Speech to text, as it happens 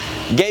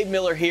Gabe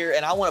Miller here,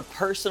 and I want to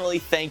personally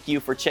thank you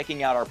for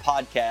checking out our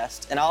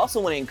podcast. And I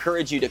also want to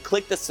encourage you to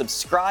click the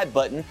subscribe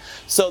button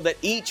so that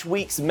each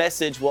week's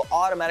message will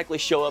automatically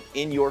show up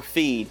in your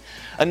feed.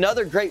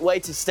 Another great way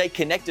to stay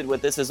connected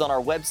with us is on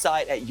our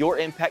website at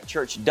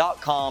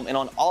yourimpactchurch.com and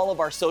on all of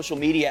our social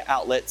media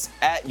outlets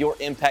at Your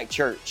Impact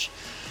Church.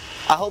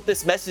 I hope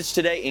this message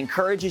today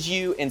encourages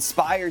you,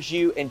 inspires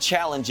you, and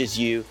challenges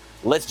you.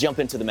 Let's jump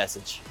into the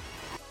message.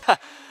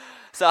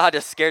 So I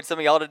just scared some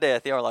of y'all to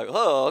death. Y'all are like,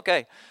 oh,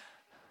 okay.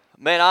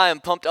 Man, I am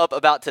pumped up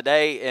about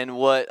today and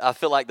what I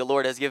feel like the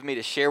Lord has given me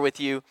to share with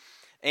you.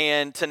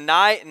 And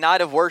tonight,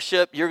 night of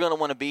worship, you're going to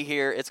want to be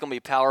here. It's going to be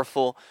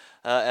powerful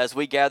as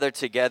we gather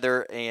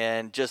together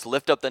and just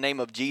lift up the name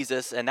of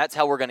Jesus. And that's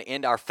how we're going to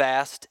end our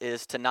fast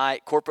is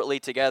tonight,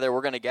 corporately together.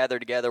 We're going to gather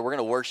together. We're going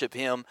to worship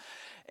Him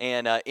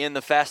and end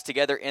the fast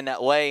together in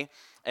that way.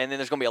 And then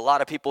there's going to be a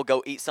lot of people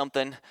go eat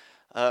something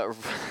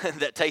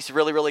that tastes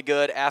really, really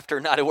good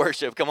after night of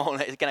worship. Come on,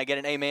 can I get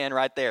an amen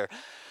right there?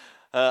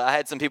 I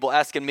had some people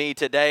asking me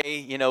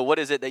today, what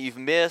is it that you've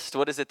missed?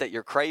 What is it that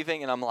you're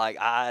craving? And I'm like,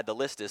 the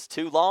list is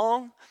too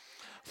long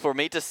for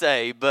me to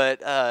say, but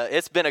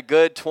it's been a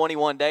good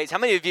 21 days. How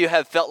many of you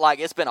have felt like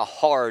it's been a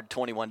hard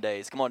 21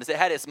 days? Come on, has it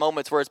had its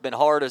moments where it's been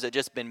hard, or has it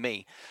just been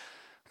me?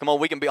 Come on,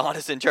 we can be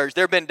honest in church.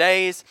 There have been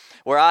days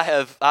where I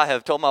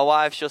have told my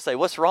wife, she'll say,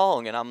 what's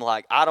wrong? And I'm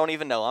like, I don't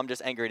even know. I'm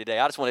just angry today.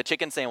 I just want a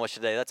chicken sandwich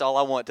today. That's all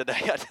I want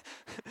today.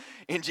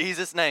 In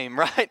Jesus' name,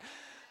 right?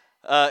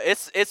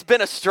 It's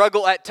been a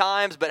struggle at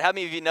times, but how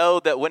many of you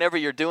know that whenever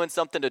you're doing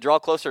something to draw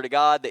closer to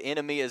God, the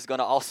enemy is going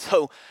to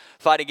also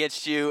fight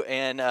against you,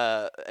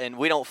 and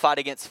we don't fight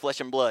against flesh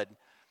and blood,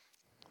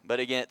 but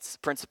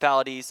against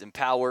principalities and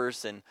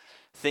powers and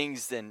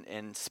things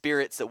and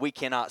spirits that we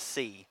cannot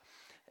see.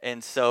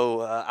 And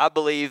so I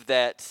believe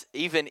that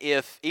even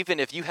if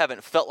you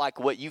haven't felt like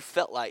what you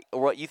felt like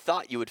or what you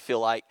thought you would feel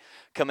like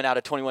coming out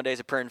of 21 days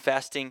of prayer and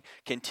fasting,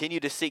 continue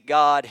to seek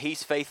God.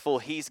 He's faithful.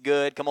 He's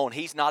good. Come on,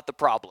 He's not the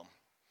problem.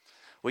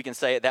 We can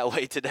say it that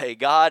way today.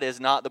 God is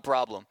not the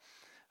problem.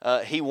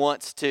 He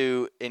wants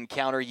to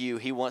encounter you.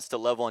 He wants to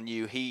love on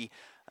you. He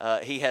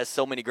has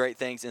so many great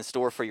things in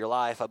store for your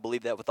life. I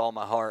believe that with all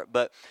my heart.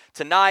 But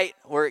tonight,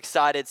 we're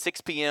excited,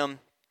 6 p.m.,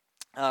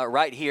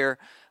 right here,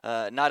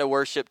 night of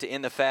worship to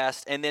end the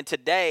fast. And then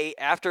today,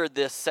 after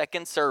this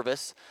second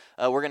service,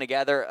 we're going to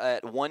gather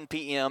at 1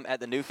 p.m.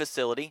 at the new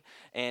facility.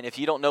 And if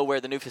you don't know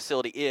where the new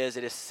facility is,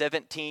 it is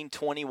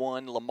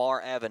 1721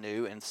 Lamar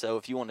Avenue. And so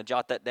if you want to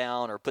jot that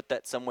down or put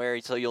that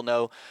somewhere so you'll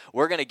know,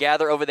 we're going to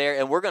gather over there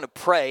and we're going to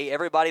pray.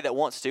 Everybody that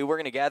wants to, we're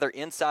going to gather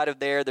inside of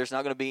there. There's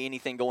not going to be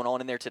anything going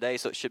on in there today,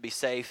 so it should be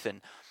safe.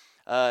 And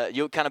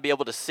you'll kind of be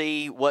able to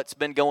see what's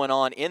been going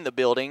on in the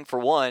building, for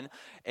one.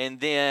 And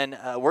then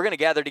we're going to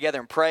gather together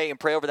and pray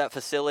over that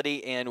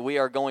facility. And we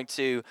are going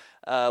to,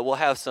 we'll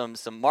have some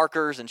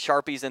markers and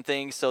Sharpies and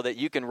things so that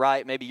you can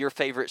write maybe your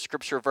favorite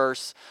scripture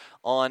verse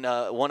on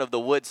one of the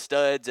wood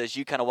studs as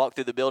you kind of walk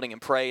through the building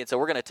and pray. And so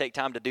we're going to take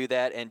time to do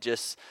that and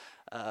just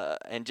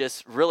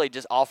really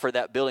just offer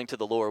that building to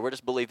the Lord. We're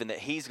just believing that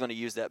He's going to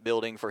use that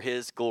building for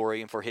His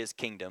glory and for His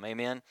kingdom.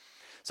 Amen.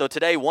 So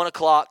today, 1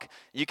 o'clock,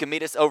 you can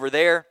meet us over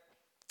there.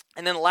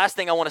 And then the last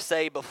thing I want to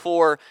say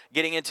before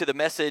getting into the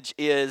message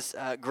is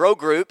Grow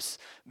Groups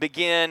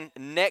begin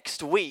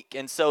next week.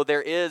 And so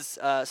there is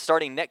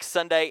starting next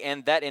Sunday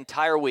and that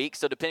entire week.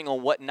 So depending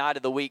on what night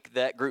of the week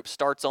that group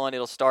starts on,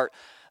 it'll start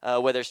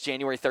whether it's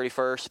January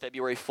 31st,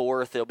 February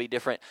 4th. There'll be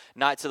different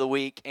nights of the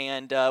week.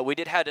 And we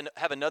did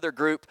have another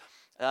group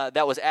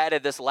that was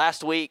added this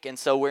last week. And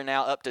so we're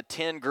now up to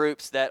 10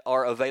 groups that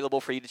are available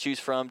for you to choose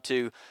from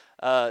to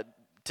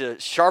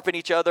sharpen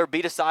each other,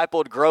 be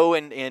discipled, grow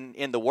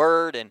in the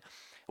Word, and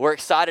we're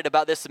excited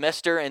about this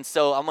semester. And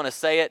so I'm going to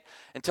say it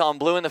until I'm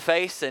blue in the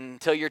face and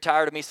until you're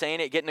tired of me saying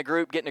it. Get in a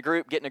group, get in a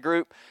group, get in a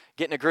group,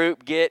 get in a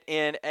group, get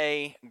in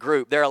a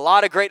group. There are a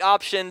lot of great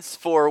options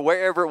for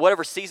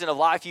whatever season of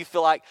life you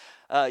feel like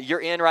you're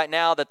in right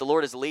now that the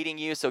Lord is leading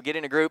you, so get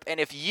in a group.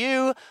 And if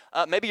you,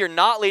 maybe you're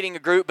not leading a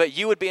group, but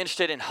you would be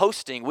interested in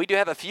hosting, we do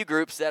have a few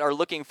groups that are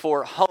looking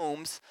for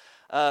homes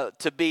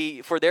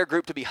for their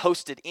group to be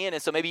hosted in.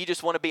 And so maybe you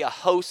just want to be a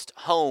host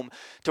home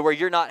to where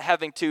you're not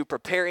having to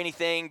prepare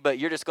anything, but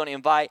you're just going to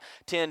invite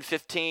 10,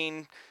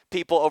 15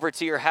 people over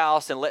to your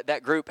house and let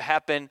that group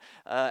happen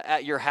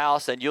at your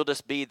house, and you'll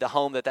just be the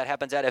home that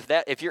happens at.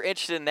 If you're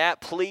interested in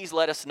that, please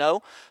let us know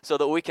so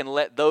that we can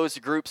let those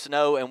groups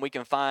know and we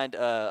can find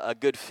a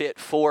good fit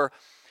for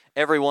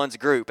everyone's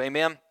group.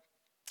 Amen.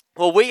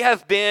 Well, we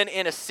have been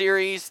in a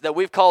series that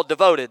we've called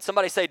Devoted.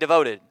 Somebody say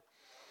Devoted.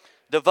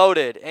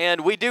 Devoted. And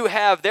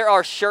there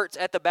are shirts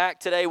at the back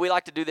today. We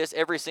like to do this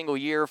every single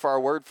year for our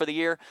word for the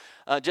year.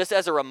 Just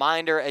as a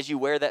reminder, as you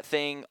wear that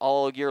thing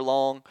all year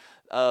long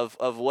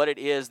of what it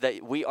is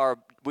that we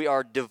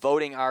are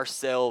devoting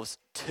ourselves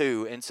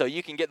to. And so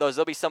you can get those.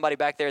 There'll be somebody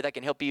back there that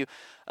can help you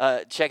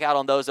check out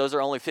on those. Those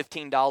are only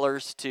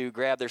 $15 to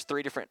grab. There's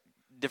 3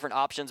 different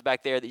options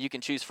back there that you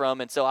can choose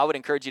from. And so I would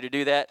encourage you to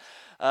do that.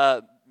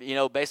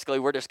 Basically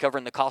we're just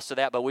covering the cost of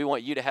that, but we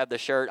want you to have the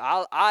shirt.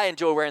 I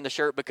enjoy wearing the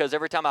shirt because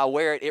every time I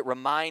wear it, it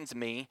reminds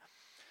me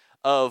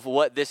of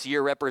what this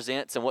year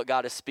represents and what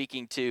God is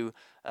speaking to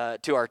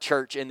our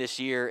church in this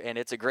year, and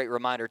it's a great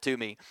reminder to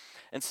me.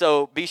 And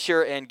so be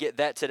sure and get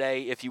that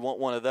today if you want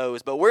one of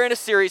those. But we're in a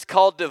series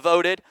called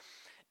Devoted,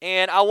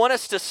 and I want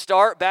us to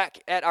start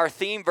back at our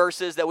theme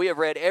verses that we have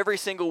read every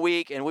single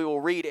week, and we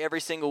will read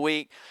every single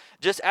week.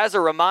 Just as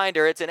a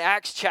reminder, it's in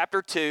Acts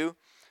chapter 2,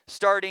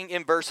 starting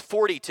in verse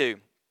 42.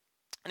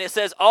 And it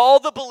says, all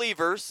the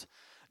believers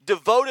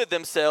devoted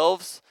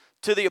themselves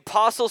to the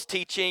apostles'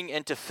 teaching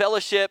and to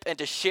fellowship and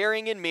to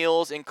sharing in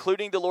meals,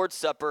 including the Lord's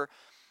Supper,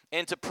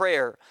 and to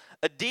prayer.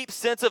 A deep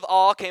sense of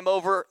awe came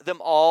over them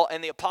all,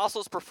 and the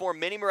apostles performed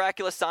many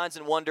miraculous signs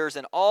and wonders,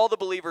 and all the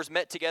believers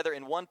met together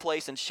in one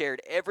place and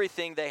shared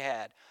everything they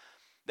had.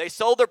 They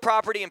sold their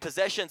property and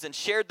possessions and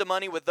shared the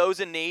money with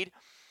those in need.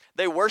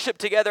 They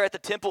worshiped together at the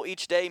temple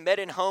each day, met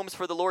in homes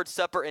for the Lord's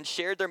Supper, and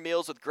shared their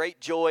meals with great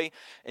joy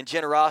and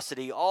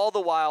generosity, all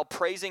the while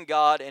praising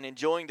God and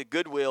enjoying the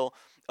goodwill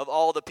of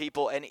all the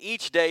people. And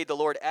each day the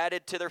Lord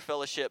added to their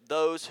fellowship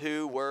those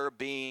who were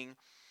being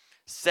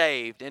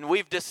saved. And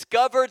we've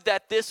discovered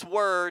that this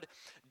word,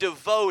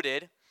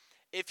 devoted,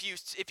 if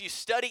you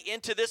study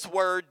into this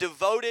word,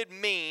 devoted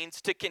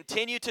means to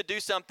continue to do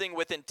something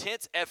with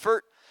intense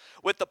effort,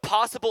 with the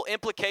possible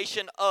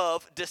implication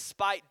of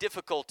despite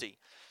difficulty,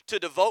 to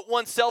devote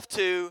oneself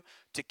to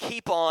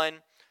keep on,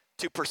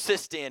 to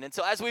persist in. And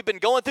so as we've been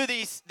going through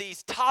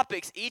these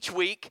topics each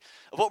week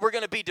of what we're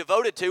going to be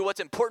devoted to,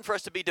 what's important for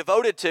us to be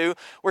devoted to,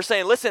 we're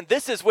saying, listen,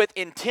 this is with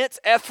intense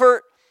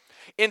effort,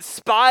 in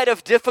spite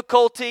of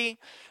difficulty,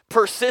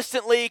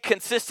 persistently,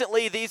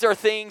 consistently. These are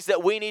things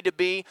that we need to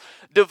be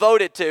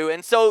devoted to.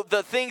 And so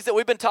the things that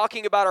we've been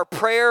talking about are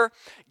prayer,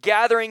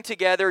 gathering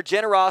together,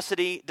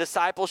 generosity,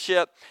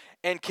 discipleship,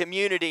 and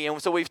community.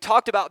 And so we've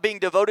talked about being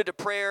devoted to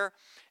prayer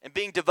and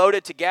being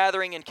devoted to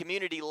gathering and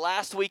community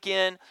last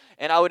weekend,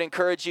 and I would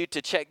encourage you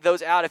to check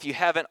those out if you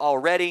haven't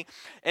already.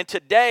 And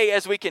today,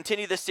 as we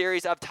continue this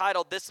series, I've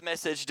titled this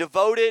message,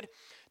 Devoted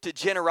to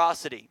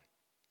Generosity.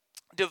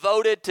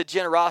 Devoted to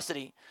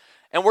generosity.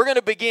 And we're going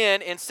to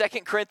begin in 2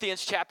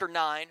 Corinthians chapter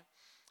 9.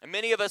 And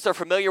many of us are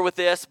familiar with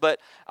this, but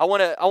I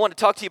want to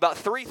talk to you about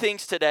three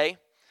things today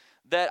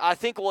that I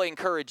think will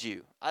encourage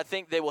you. I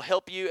think they will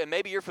help you, and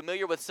maybe you're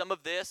familiar with some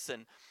of this,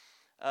 and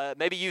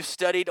maybe you've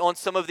studied on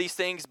some of these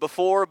things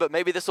before, but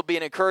maybe this will be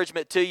an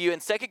encouragement to you. In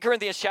 2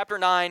 Corinthians chapter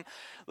 9,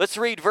 let's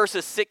read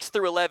verses 6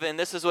 through 11.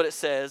 This is what it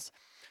says.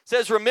 It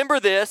says, remember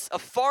this, a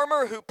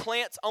farmer who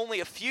plants only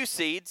a few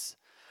seeds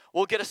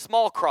will get a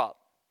small crop.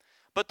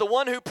 But the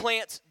one who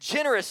plants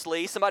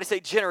generously, somebody say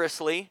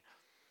generously,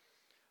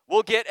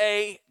 will get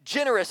a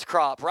generous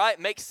crop, right?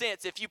 Makes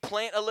sense. If you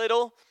plant a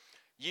little,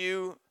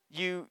 you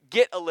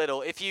get a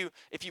little. If you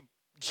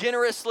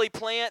generously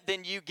plant,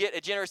 then you get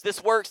a generous.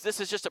 This works. This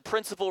is just a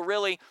principle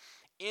really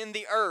in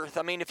the earth.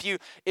 I mean,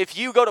 if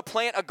you go to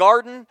plant a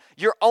garden,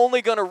 you're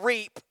only going to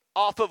reap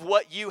off of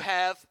what you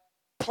have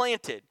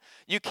planted.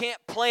 You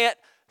can't plant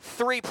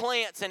 3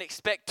 plants and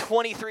expect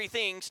 23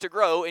 things to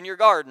grow in your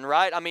garden,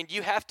 right? I mean,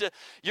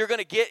 you're going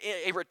to get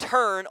a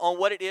return on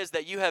what it is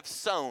that you have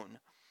sown.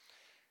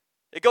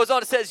 It goes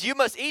on, it says, you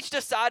must each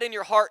decide in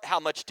your heart how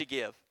much to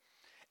give.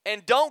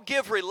 And don't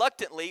give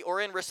reluctantly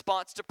or in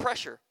response to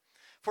pressure.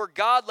 For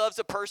God loves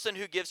a person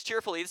who gives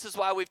cheerfully. This is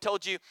why we've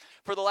told you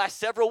for the last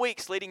several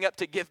weeks leading up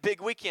to Give Big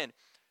Weekend,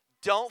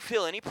 don't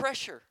feel any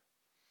pressure.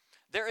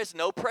 There is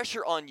no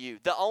pressure on you.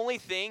 The only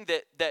thing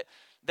that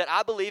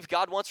I believe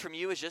God wants from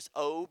you is just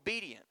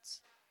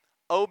obedience.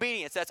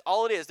 Obedience, that's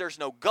all it is. There's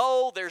no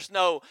goal, there's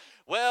no,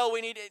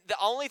 the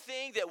only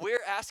thing that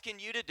we're asking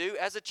you to do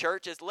as a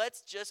church is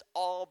let's just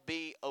all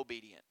be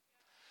obedient.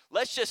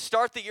 Let's just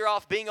start the year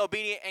off being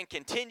obedient and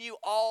continue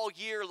all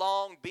year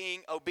long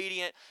being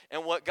obedient in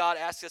what God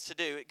asks us to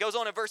do. It goes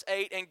on in verse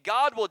 8, and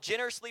God will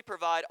generously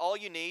provide all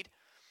you need.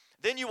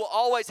 Then you will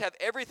always have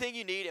everything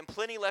you need and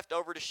plenty left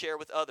over to share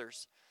with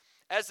others.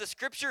 As the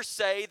scriptures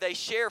say, they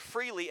share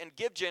freely and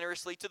give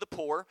generously to the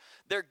poor.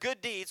 Their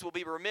good deeds will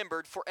be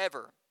remembered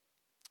forever.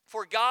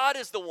 For God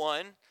is the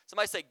one,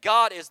 somebody say,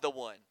 God is the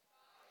one,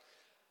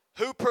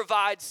 who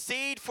provides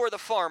seed for the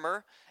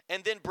farmer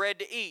and then bread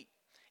to eat.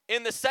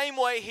 In the same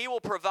way, he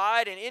will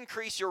provide and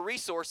increase your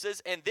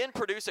resources and then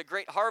produce a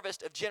great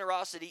harvest of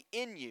generosity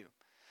in you.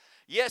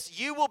 Yes,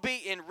 you will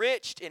be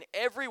enriched in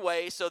every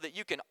way so that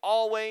you can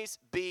always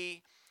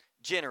be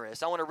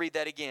generous. I want to read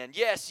that again.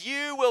 Yes,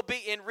 you will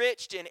be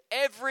enriched in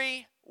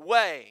every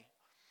way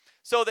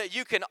so that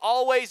you can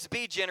always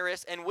be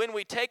generous. And when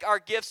we take our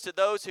gifts to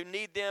those who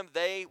need them,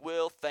 they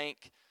will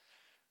thank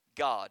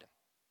God.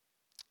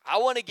 I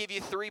want to give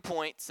you 3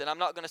 points, and I'm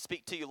not going to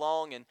speak to you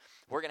long, and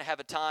we're going to have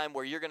a time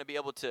where you're going to be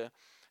able to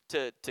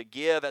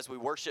give as we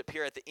worship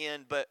here at the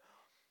end. But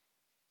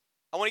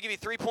I want to give you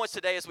 3 points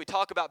today as we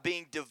talk about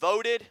being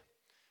devoted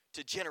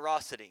to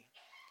generosity.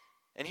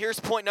 And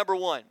here's point number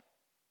 1.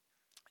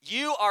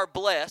 You are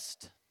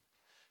blessed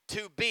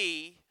to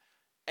be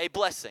a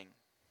blessing.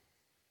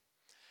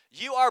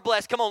 You are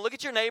blessed. Come on, look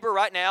at your neighbor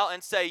right now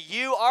and say,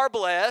 you are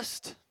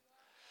blessed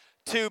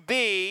to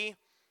be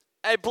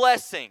a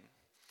blessing.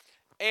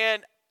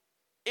 And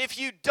If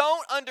you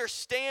don't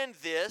understand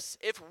this,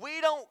 if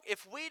we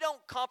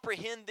don't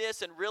comprehend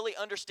this and really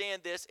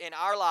understand this in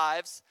our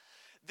lives,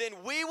 then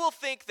we will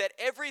think that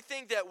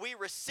everything that we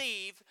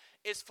receive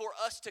is for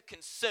us to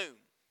consume.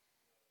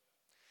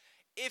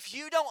 If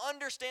you don't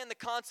understand the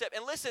concept,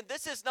 and listen,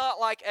 this is not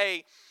like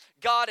a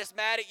God is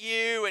mad at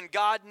you and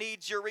God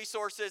needs your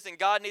resources and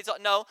God needs,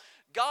 no,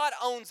 God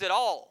owns it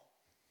all.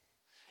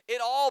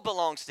 It all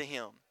belongs to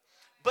Him.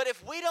 But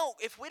if we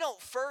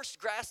don't first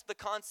grasp the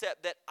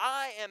concept that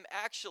I am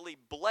actually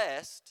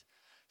blessed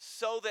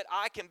so that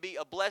I can be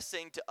a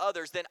blessing to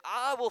others, then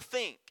I will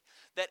think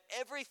that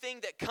everything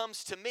that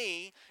comes to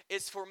me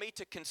is for me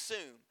to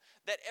consume.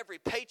 That every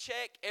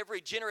paycheck,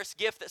 every generous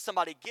gift that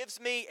somebody gives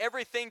me,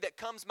 everything that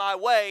comes my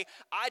way,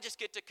 I just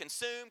get to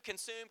consume.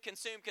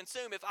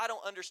 If I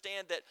don't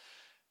understand that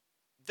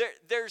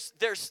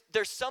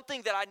there's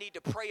something that I need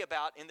to pray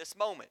about in this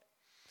moment,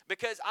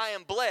 because I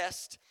am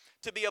blessed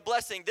to be a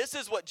blessing. This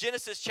is what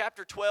Genesis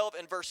chapter 12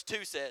 and verse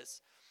 2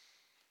 says.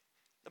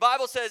 The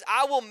Bible says,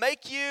 I will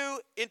make you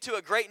into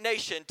a great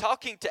nation,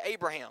 talking to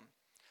Abraham.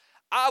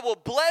 I will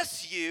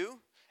bless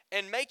you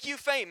and make you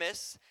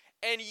famous,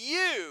 and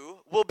you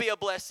will be a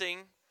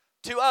blessing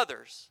to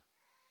others.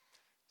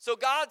 So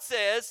God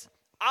says,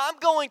 I'm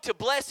going to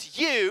bless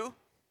you,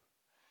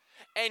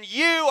 and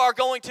you are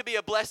going to be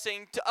a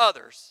blessing to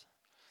others.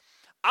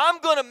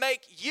 I'm going to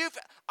make you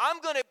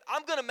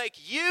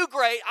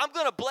great. I'm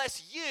going to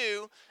bless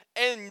you,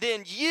 and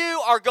then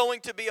you are going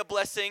to be a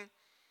blessing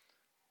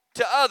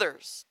to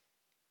others.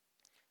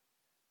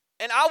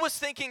 And I was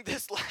thinking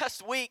this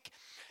last week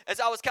as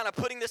I was kind of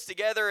putting this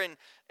together and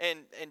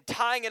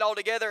tying it all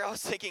together, I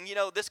was thinking,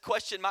 this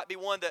question might be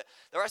one that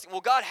they're asking,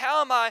 well, God,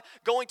 how am I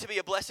going to be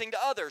a blessing to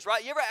others,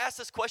 right? You ever ask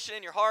this question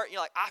in your heart? You're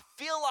like, I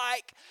feel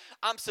like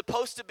I'm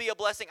supposed to be a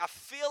blessing. I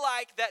feel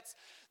like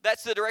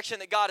that's the direction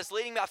that God is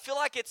leading me. I feel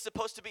like it's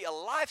supposed to be a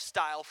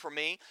lifestyle for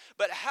me,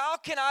 but how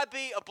can I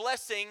be a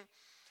blessing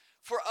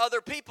for other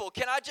people?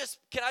 Can I just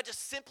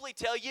simply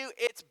tell you,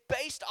 it's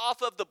based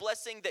off of the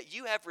blessing that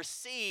you have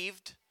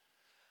received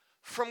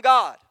from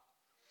God.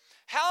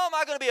 How am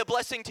I going to be a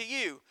blessing to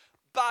you?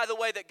 By the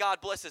way that God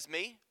blesses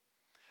me.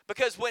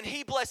 Because when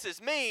He blesses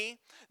me,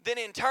 then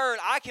in turn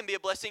I can be a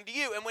blessing to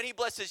you. And when He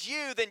blesses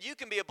you, then you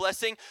can be a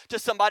blessing to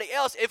somebody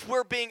else if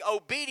we're being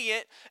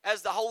obedient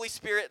as the Holy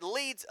Spirit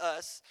leads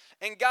us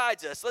and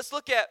guides us. Let's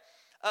look at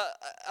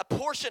a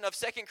portion of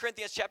 2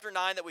 Corinthians chapter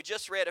 9 that we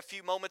just read a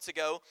few moments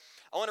ago.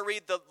 I want to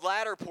read the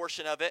latter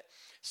portion of it,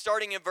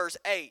 starting in verse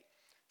 8. It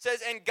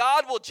says, and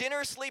God will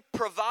generously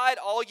provide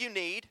all you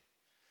need.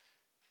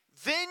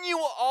 Then you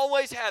will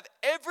always have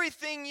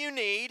everything you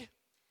need.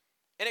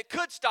 And it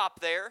could stop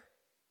there,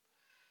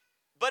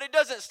 but it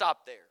doesn't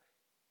stop there.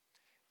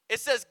 It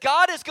says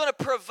God is going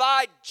to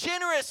provide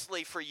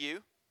generously for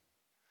you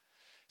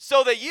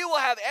so that you will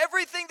have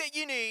everything that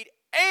you need,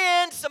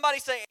 and, somebody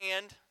say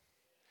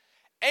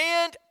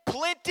and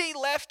plenty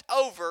left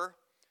over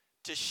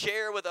to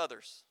share with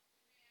others.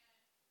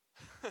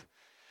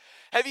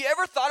 Have you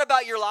ever thought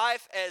about your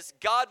life as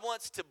God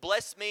wants to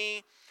bless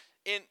me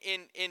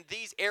in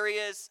these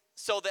areas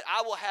so that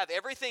I will have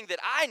everything that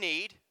I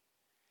need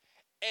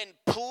and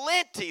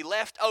plenty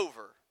left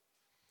over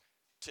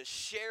to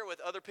share with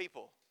other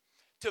people,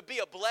 to be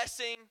a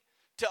blessing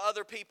to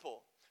other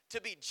people, to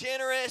be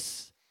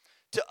generous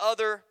to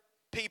other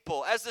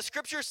people? As the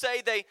scriptures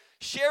say, they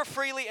share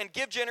freely and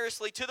give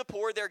generously to the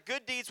poor. Their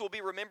good deeds will be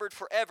remembered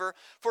forever.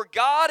 For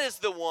God is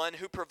the one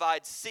who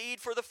provides seed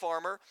for the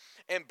farmer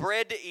and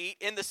bread to eat.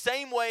 In the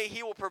same way,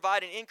 He will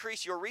provide and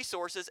increase your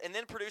resources and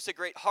then produce a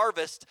great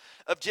harvest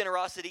of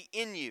generosity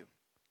in you.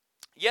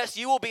 Yes,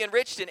 you will be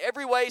enriched in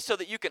every way so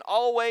that you can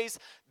always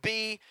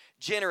be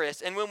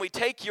generous. And when we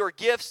take your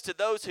gifts to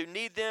those who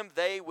need them,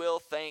 they will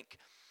thank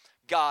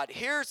God.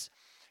 Here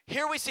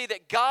we see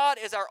that God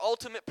is our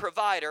ultimate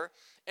provider.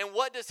 And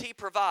what does He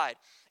provide?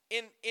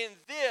 In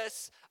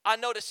this, I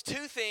noticed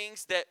two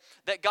things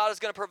that God is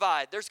going to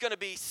provide. There's going to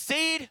be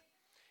seed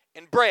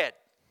and bread.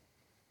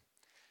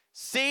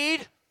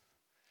 Seed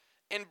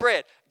and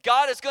bread.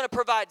 God is going to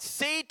provide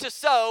seed to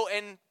sow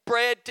and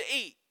bread to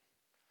eat.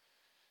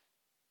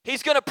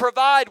 He's going to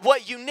provide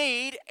what you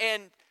need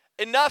and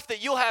enough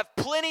that you'll have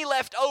plenty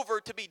left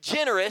over to be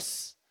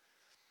generous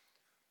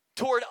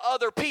toward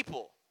other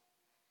people,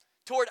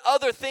 toward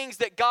other things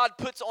that God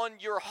puts on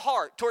your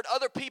heart, toward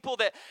other people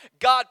that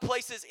God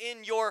places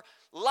in your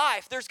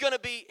life. There's going to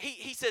be,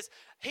 he says,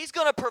 He's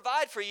going to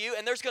provide for you,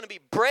 and there's going to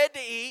be bread to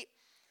eat,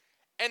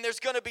 and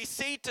there's going to be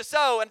seed to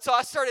sow. And so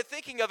I started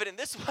thinking of it in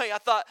this way. I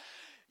thought,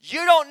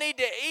 you don't need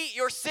to eat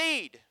your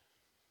seed.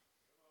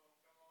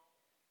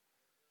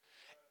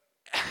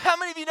 How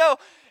many of you know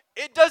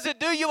it doesn't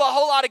do you a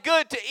whole lot of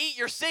good to eat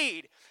your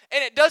seed,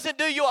 and it doesn't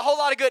do you a whole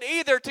lot of good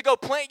either to go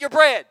plant your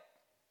bread?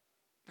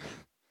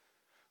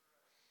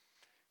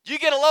 You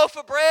get a loaf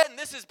of bread, and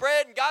this is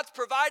bread, and God's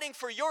providing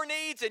for your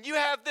needs, and you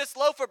have this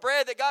loaf of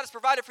bread that God has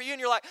provided for you, and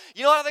you're like,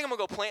 you know what, I think I'm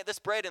going to go plant this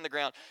bread in the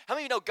ground. How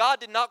many of you know God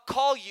did not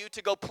call you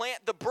to go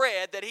plant the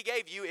bread that He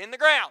gave you in the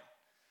ground?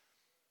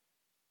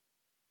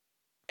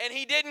 And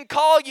he didn't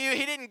call you,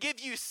 he didn't give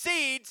you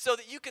seed so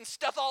that you can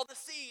stuff all the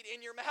seed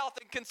in your mouth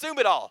and consume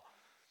it all.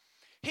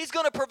 He's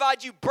going to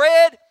provide you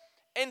bread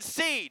and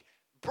seed.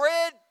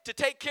 Bread to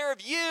take care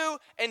of you,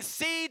 and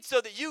seed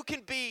so that you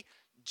can be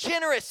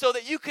generous, so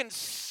that you can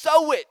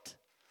sow it,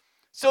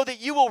 so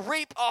that you will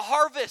reap a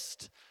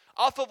harvest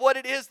off of what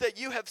it is that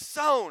you have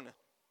sown.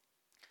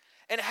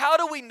 And how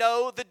do we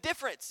know the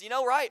difference? You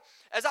know, right?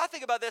 As I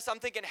think about this, I'm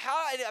thinking,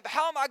 how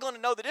am I going to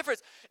know the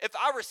difference? If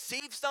I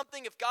receive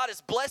something, if God is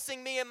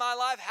blessing me in my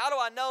life, how do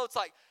I know? It's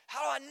like,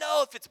 how do I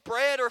know if it's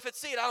bread or if it's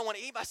seed? I don't want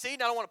to eat my seed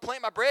and I don't want to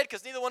plant my bread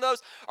because neither one of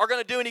those are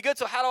going to do any good.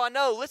 So how do I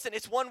know? Listen,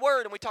 it's one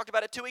word, and we talked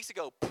about it 2 weeks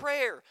ago.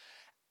 Prayer.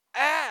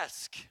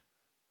 Ask.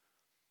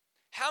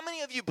 How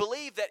many of you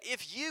believe that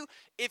if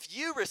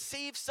you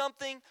receive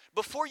something,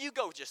 before you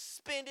go just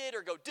spend it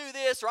or go do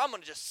this, or I'm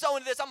going to just sow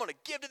into this, I'm going to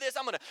give to this,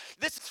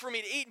 this is for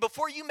me to eat,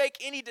 before you make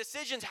any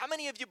decisions, how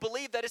many of you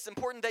believe that it's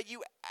important that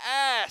you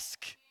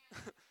ask?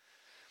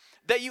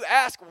 That you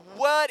ask,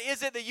 what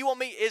is it that you want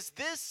me? Is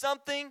this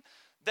something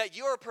that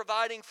you're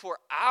providing for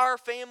our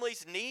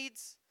family's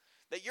needs?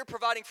 That you're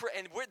providing for,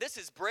 and this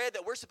is bread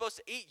that we're supposed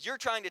to eat, you're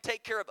trying to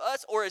take care of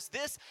us? Or is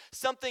this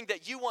something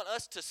that you want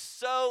us to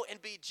sow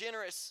and be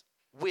generous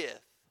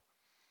with?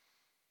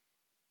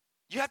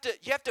 You have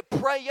to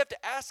pray. You have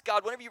to ask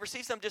God whenever you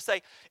receive something. Just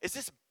say, is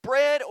this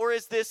bread or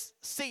is this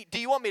seed? Do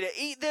you want me to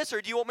eat this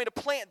or do you want me to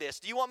plant this?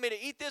 Do you want me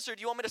to eat this or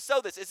do you want me to sow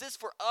this? Is this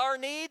for our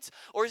needs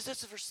or is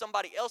this for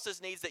somebody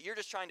else's needs that you're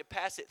just trying to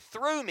pass it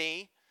through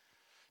me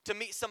to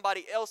meet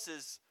somebody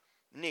else's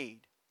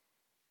need?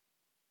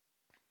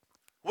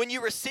 When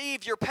you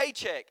receive your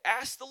paycheck,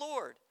 ask the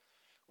Lord,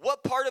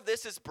 what part of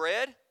this is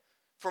bread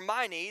for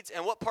my needs,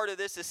 and what part of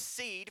this is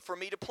seed for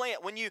me to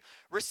plant? When you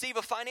receive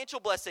a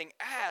financial blessing,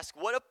 ask,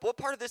 what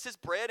part of this is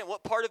bread and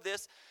what part of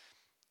this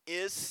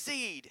is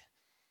seed?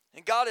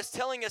 And God is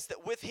telling us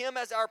that with Him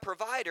as our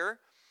provider,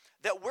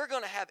 that we're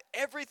going to have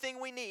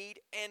everything we need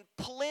and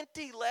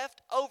plenty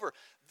left over.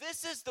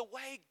 This is the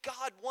way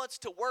God wants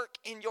to work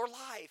in your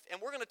life.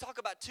 And we're going to talk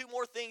about 2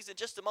 more things in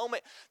just a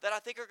moment that I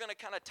think are going to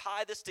kind of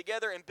tie this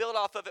together and build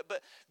off of it.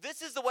 But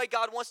this is the way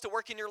God wants to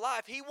work in your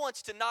life. He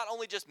wants to not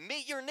only just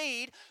meet your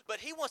need, but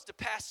He wants to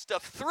pass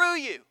stuff through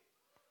you.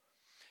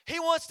 He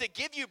wants to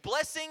give you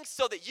blessings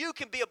so that you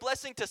can be a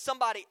blessing to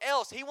somebody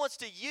else. He wants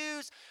to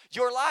use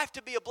your life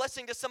to be a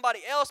blessing to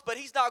somebody else, but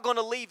He's not going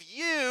to leave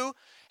you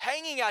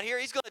hanging out here.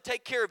 He's going to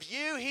take care of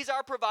you. He's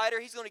our provider.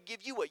 He's going to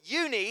give you what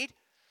you need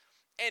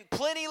and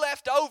plenty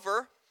left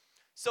over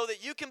so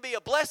that you can be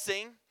a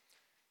blessing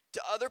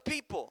to other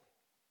people.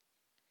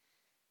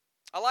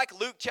 I like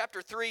Luke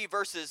chapter 3,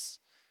 verses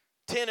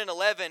 10 and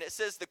 11. It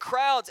says, the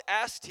crowds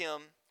asked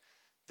Him,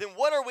 then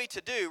what are we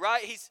to do,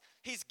 right?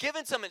 He's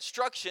given some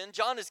instruction.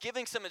 John is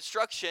giving some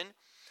instruction,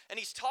 and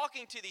he's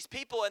talking to these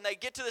people, and they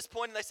get to this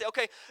point, and they say,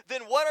 okay,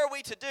 then what are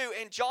we to do?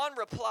 And John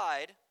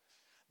replied,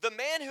 the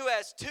man who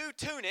has 2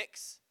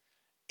 tunics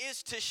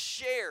is to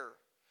share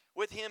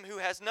with him who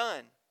has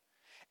none.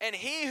 And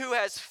he who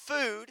has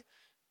food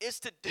is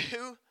to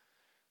do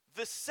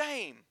the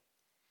same.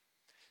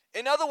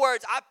 In other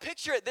words, I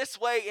picture it this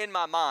way in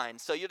my mind,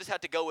 so you'll just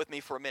have to go with me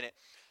for a minute.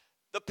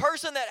 The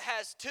person that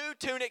has 2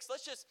 tunics,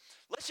 let's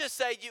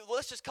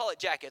just call it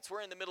jackets.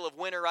 We're in the middle of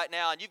winter right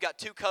now, and you've got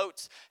 2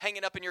 coats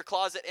hanging up in your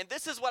closet. And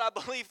this is what I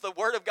believe the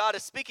Word of God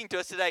is speaking to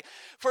us today.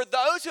 For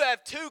those who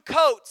have 2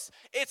 coats,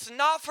 it's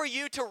not for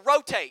you to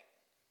rotate.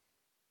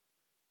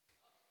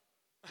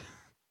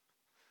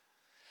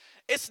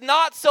 It's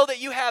not so that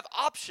you have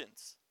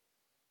options.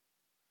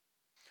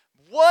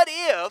 What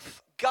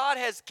if God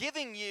has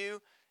given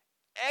you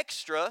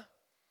extra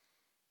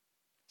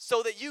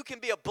so that you can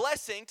be a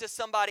blessing to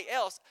somebody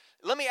else?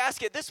 Let me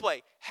ask it this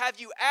way. Have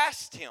you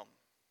asked Him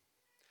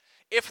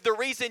if the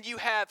reason you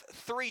have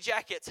 3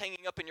 jackets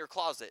hanging up in your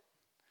closet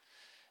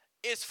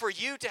is for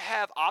you to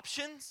have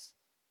options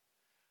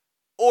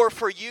or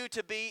for you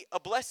to be a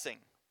blessing?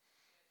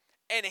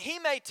 And He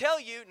may tell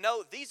you,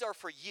 no, these are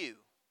for you.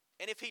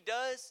 And if He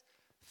does,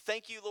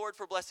 thank you, Lord,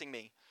 for blessing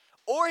me.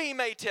 Or He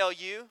may tell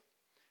you,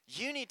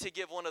 you need to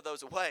give one of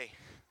those away.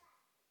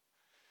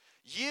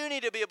 You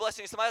need to be a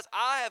blessing to somebody else.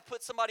 I have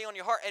put somebody on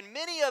your heart. And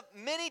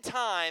many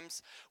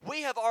times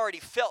we have already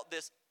felt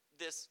this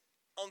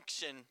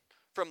unction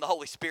from the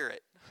Holy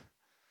Spirit.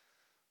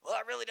 Well,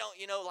 I really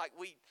don't, like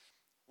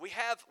we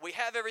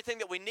have everything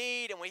that we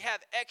need and we have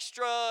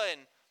extra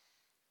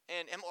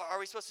and are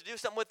we supposed to do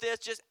something with this?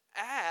 Just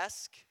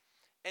ask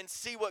and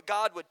see what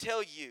God would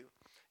tell you.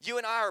 You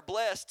and I are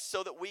blessed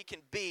so that we can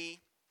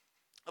be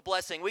a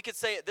blessing. We could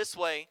say it this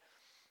way,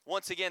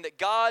 once again, that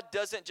God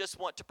doesn't just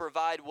want to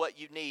provide what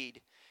you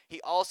need.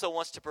 He also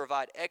wants to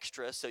provide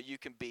extra so you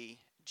can be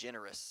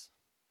generous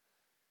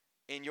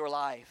in your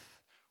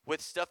life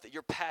with stuff that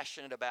you're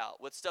passionate about,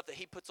 with stuff that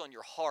He puts on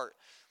your heart,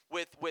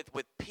 with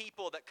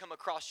people that come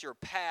across your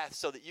path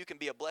so that you can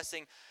be a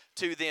blessing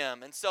to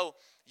them. And so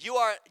you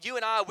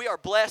and I, we are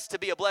blessed to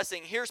be a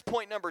blessing. Here's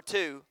point number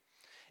 2.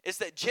 Is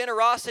that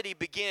generosity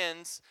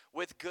begins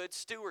with good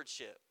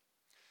stewardship.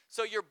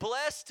 So you're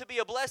blessed to be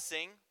a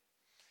blessing,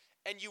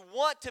 and you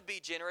want to be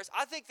generous,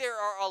 I think there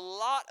are a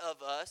lot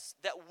of us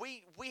that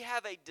we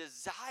have a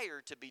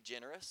desire to be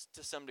generous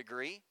to some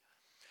degree.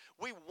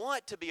 We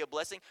want to be a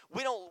blessing.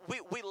 We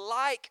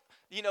like,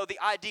 the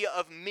idea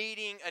of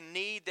meeting a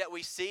need that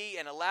we see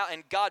and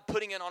God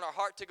putting it on our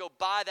heart to go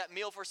buy that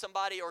meal for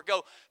somebody, or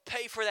go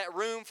pay for that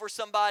room for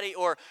somebody,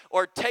 or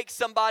take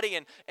somebody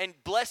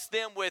and bless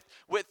them with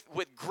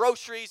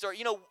groceries, or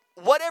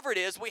whatever it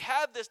is. We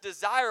have this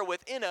desire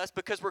within us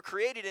because we're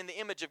created in the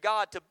image of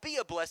God to be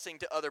a blessing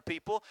to other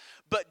people.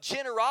 But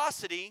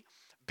generosity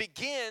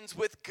begins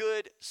with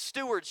good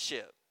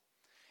stewardship.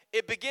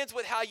 It begins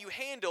with how you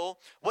handle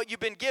what you've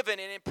been given.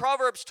 And in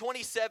Proverbs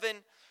 27,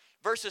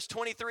 verses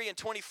 23 and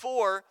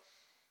 24,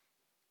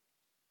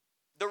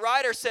 the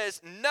writer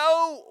says,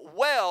 "Know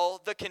well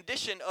the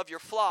condition of your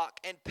flock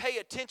and pay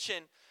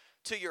attention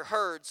to your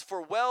herds,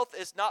 for wealth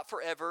is not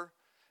forever,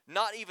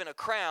 not even a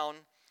crown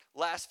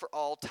lasts for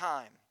all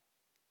time."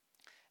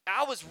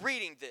 I was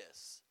reading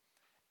this,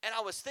 and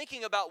I was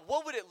thinking about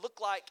what would it look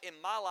like in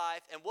my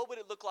life and what would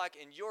it look like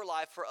in your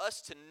life for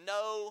us to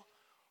know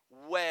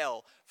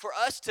well,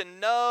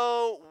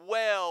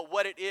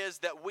 what it is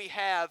that we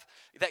have,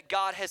 that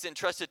God has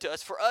entrusted to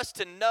us, for us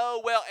to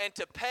know well and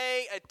to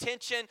pay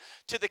attention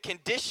to the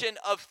condition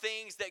of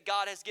things that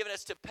God has given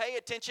us, to pay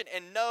attention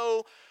and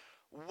know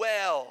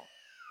well.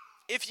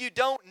 If you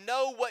don't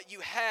know what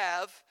you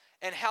have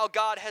and how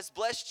God has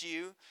blessed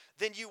you,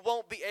 then you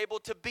won't be able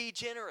to be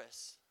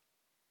generous.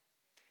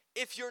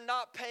 If you're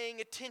not paying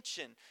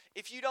attention,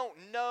 if you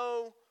don't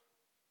know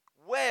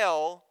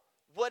well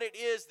what it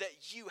is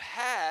that you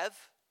have,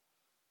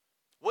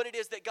 what it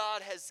is that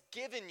God has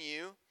given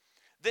you,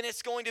 then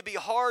it's going to be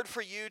hard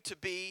for you to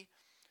be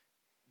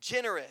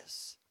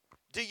generous.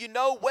 Do you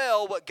know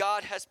well what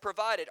God has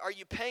provided? Are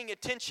you paying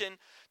attention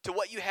to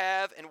what you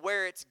have and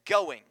where it's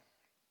going?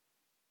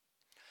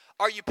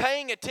 Are you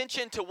paying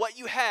attention to what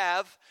you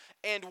have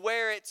and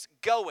where it's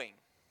going?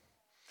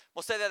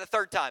 We'll say that a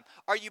third time.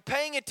 Are you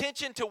paying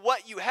attention to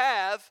what you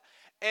have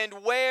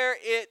and where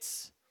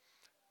it's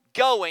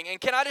going? And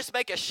can I just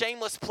make a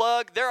shameless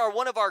plug? There are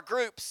one of our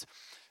groups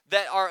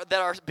that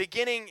are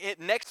beginning it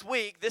next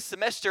week, this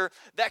semester,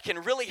 that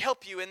can really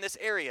help you in this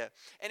area.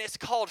 And it's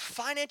called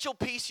Financial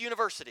Peace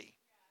University.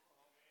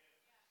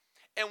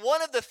 And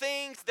one of the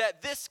things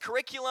that this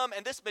curriculum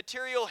and this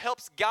material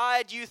helps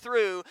guide you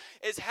through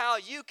is how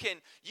you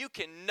can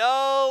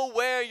know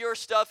where your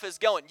stuff is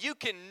going. You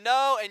can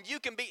know, and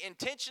you can be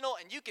intentional,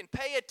 and you can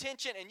pay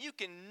attention, and you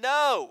can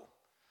know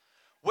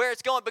where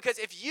it's going. Because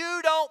if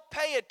you don't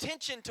pay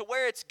attention to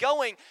where it's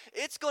going,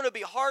 it's going to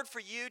be hard for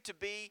you to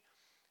be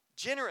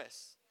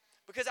generous.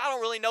 Because I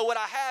don't really know what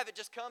I have. It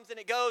just comes and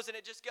it goes and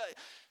it just goes.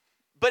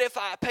 But if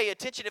I pay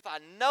attention, if I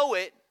know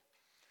it,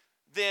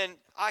 then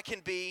I can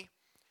be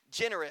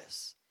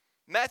generous.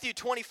 Matthew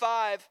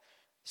 25,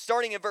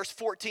 starting in verse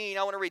 14,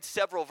 I want to read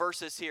several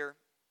verses here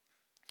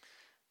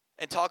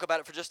and talk about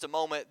it for just a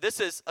moment. This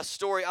is a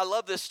story. I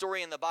love this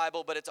story in the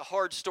Bible, but it's a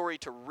hard story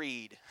to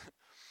read.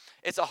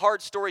 It's a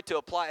hard story to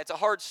apply. It's a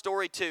hard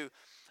story to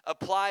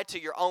apply to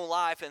your own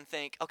life and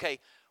think, okay,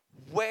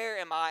 where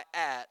am I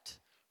at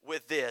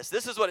with this?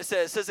 This is what it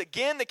says. It says,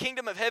 "Again, the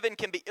kingdom of heaven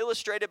can be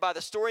illustrated by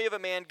the story of a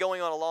man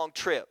going on a long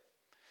trip.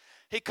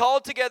 He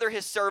called together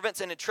his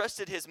servants and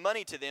entrusted his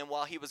money to them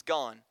while he was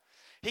gone.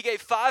 He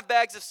gave 5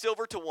 bags of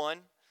silver to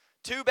one,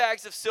 2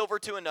 bags of silver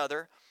to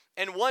another,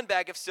 and 1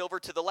 bag of silver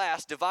to the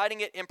last,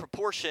 dividing it in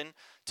proportion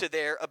to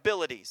their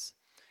abilities.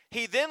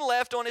 He then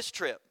left on his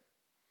trip.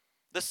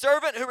 The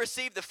servant who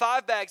received the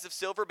 5 bags of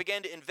silver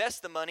began to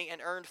invest the money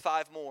and earned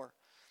 5 more.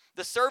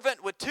 The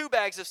servant with 2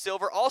 bags of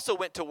silver also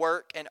went to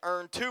work and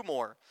earned 2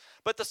 more.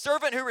 But the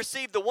servant who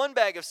received the 1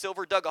 bag of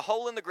silver dug a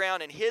hole in the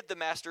ground and hid the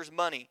master's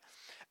money.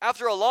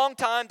 After a long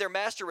time, their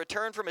master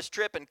returned from his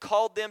trip and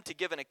called them to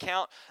give an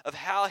account of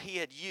how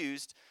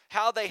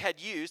they had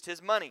used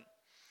his money.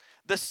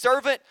 The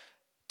servant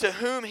to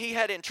whom he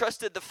had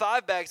entrusted the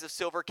 5 bags of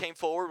silver came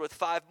forward with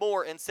 5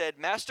 more and said,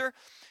 'Master,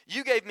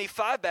 you gave me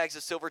 5 bags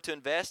of silver to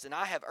invest, and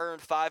I have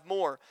earned 5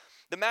 more.'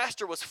 The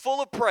master was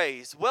full of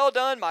praise. 'Well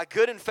done, my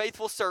good and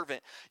faithful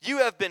servant. You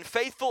have been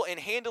faithful in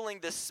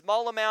handling this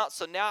small amount,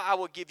 so now I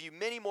will give you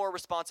many more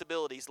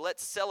responsibilities.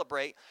 Let's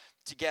celebrate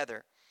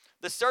together.'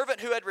 The servant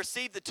who had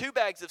received the 2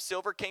 bags of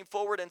silver came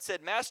forward and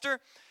said,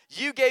 'Master,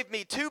 you gave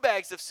me 2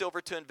 bags of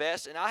silver to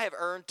invest, and I have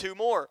earned 2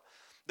 more.'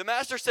 The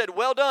master said,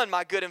 'Well done,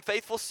 my good and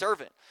faithful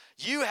servant.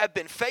 You have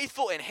been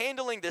faithful in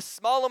handling this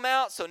small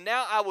amount, so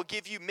now I will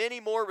give you many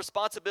more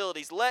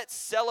responsibilities. Let's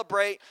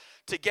celebrate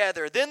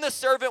together.' Then the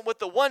servant with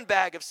the 1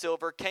 bag of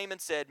silver came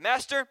and said,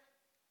 'Master,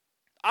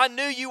 I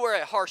knew you were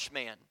a harsh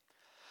man,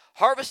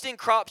 harvesting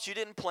crops you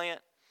didn't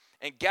plant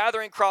and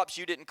gathering crops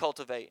you didn't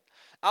cultivate.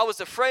 I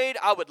was afraid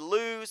I would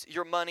lose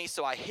your money,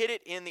 so I hid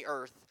it in the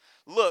earth.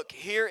 Look,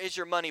 here is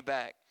your money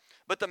back.'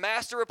 But the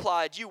master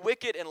replied, 'You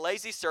wicked and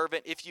lazy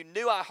servant, if you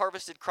knew I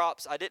harvested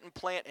crops I didn't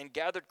plant and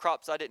gathered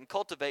crops I didn't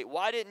cultivate,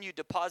 why didn't you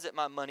deposit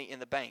my money in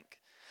the bank?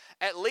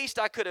 At least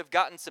I could have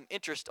gotten some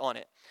interest on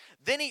it.'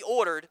 Then he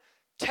ordered,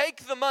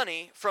 'Take the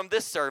money from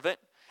this servant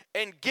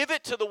and give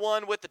it to the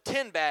one with the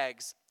 10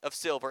 bags of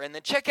silver. And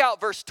then check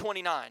out verse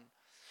 29.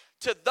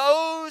 To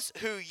those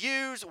who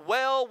use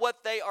well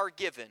what they are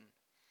given,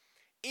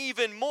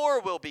 even more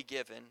will be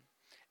given,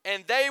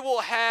 and they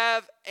will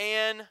have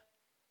an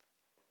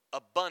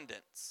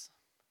abundance.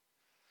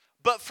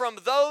 But from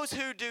those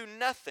who do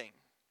nothing,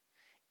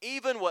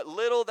 even what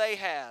little they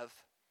have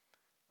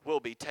will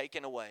be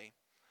taken away.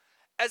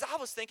 As I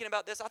was thinking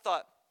about this, I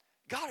thought,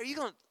 God, are you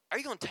going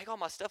to take all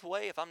my stuff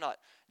away if I'm not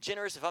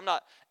generous, if I'm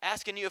not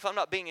asking you, if I'm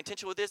not being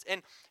intentional with this?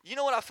 And you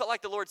know what I felt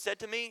like the Lord said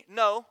to me?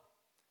 No,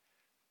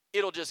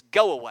 it'll just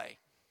go away.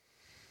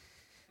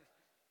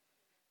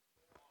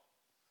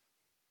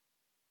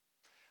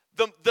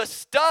 The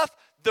stuff,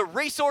 the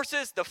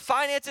resources, the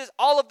finances,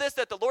 all of this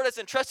that the Lord has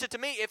entrusted to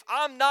me, if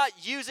I'm not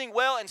using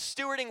well and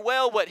stewarding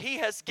well what He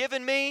has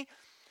given me,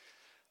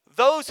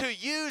 those who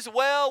use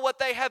well what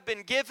they have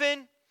been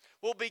given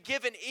will be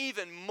given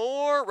even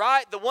more,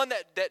 right? The one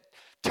that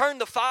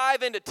turned the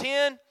 5 into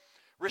 10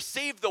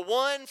 received the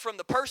 1 from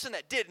the person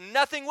that did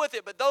nothing with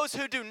it. But those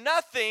who do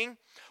nothing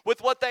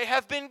with what they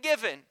have been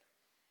given,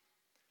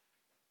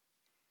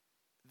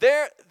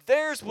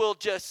 theirs will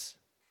just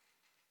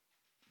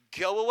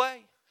go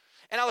away.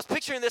 And I was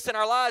picturing this in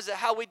our lives, that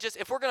how we just,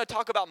 if we're going to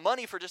talk about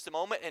money for just a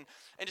moment and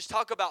just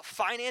talk about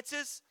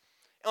finances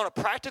on a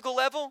practical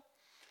level,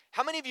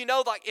 how many of you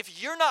know, like,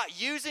 if you're not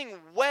using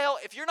well,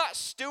 if you're not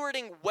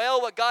stewarding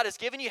well what God has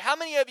given you, how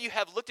many of you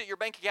have looked at your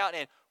bank account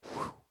and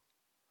whew,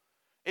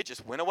 it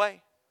just went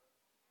away?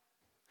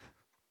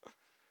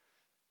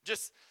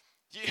 Just,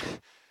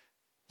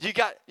 you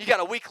got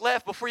a week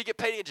left before you get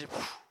paid. It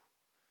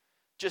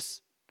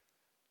just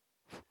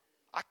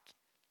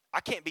I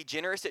can't be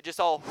generous. It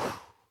just all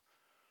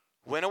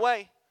went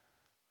away.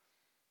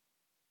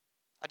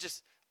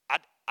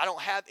 I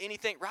don't have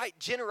anything, right?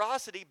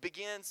 Generosity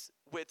begins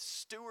with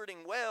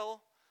stewarding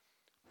well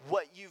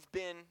what you've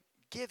been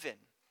given.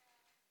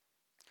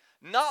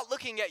 Not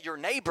looking at your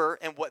neighbor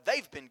and what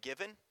they've been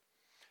given,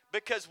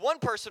 because one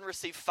person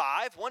received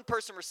 5, one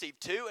person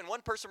received 2, and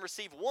one person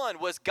received 1.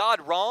 Was God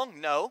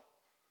wrong? No.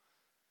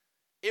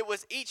 It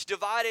was each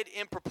divided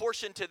in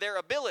proportion to their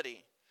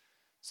ability.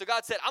 So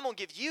God said, I'm going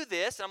to give you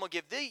this, and I'm going to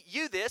give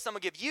you this, I'm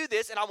going to give you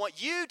this, and I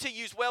want you to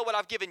use well what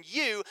I've given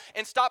you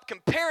and stop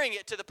comparing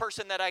it to the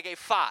person that I gave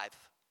 5.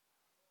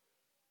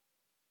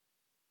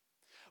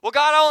 Well,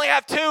 God, I only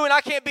have 2, and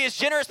I can't be as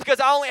generous because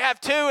I only have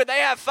 2, and they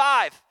have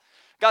 5.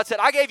 God said,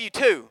 I gave you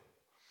 2.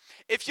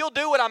 If you'll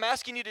do what I'm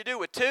asking you to do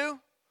with 2,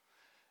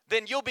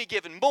 then you'll be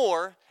given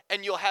more,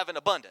 and you'll have an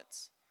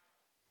abundance.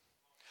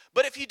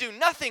 But if you do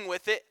nothing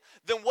with it,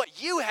 then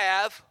what you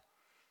have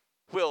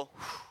will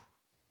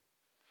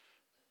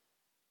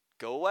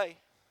go away.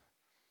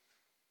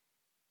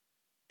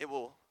 It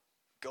will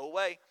go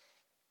away.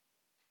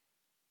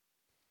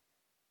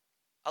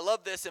 I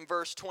love this in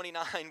verse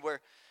 29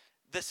 where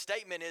this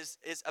statement is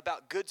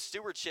about good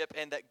stewardship,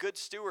 and that good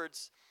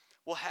stewards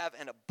will have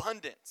an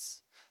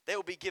abundance. They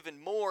will be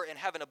given more and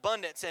have an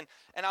abundance. And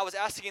I was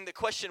asking the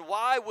question,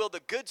 why will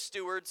the good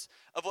stewards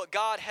of what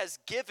God has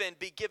given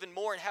be given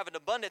more and have an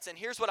abundance? And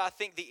here's what I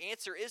think the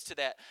answer is to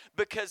that.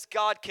 Because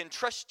God can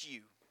trust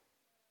you.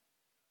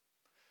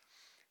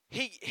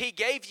 He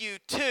gave you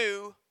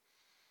 2,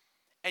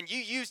 and you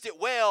used it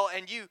well,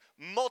 and you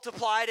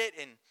multiplied it,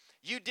 and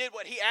you did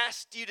what He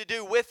asked you to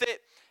do with it.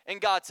 And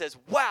God says,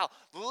 wow,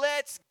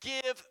 let's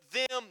give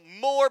them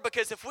more,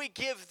 because if we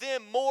give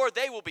them more,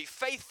 they will be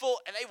faithful,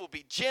 and they will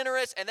be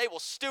generous, and they will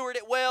steward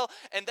it well,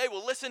 and they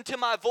will listen to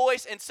my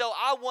voice. And so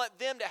I want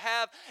them to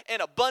have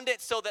an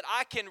abundance so that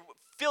I can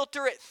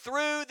filter it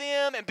through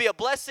them and be a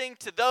blessing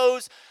to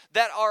those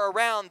that are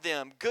around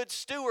them. Good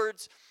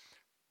stewards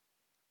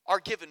are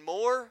given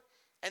more,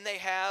 and they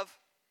have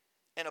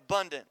an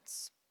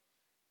abundance.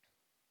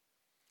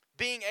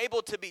 Being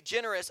able to be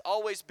generous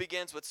always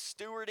begins with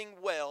stewarding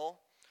well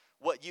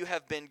what you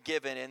have been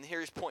given. And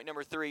here's point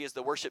number 3 as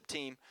the worship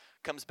team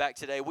comes back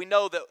today. We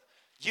know that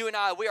you and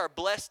I, we are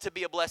blessed to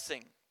be a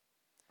blessing.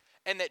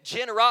 And that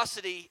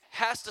generosity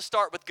has to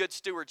start with good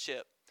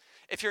stewardship.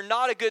 If you're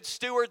not a good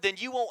steward, then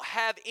you won't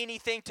have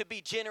anything to be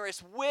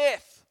generous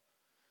with.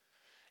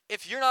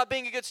 If you're not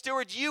being a good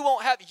steward, you'll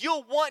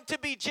want to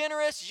be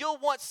generous. You'll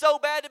want so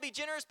bad to be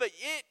generous, but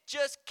it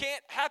just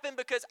can't happen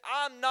because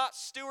I'm not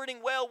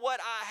stewarding well what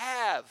I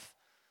have.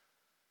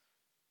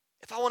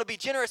 If I want to be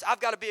generous, I've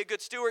got to be a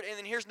good steward. And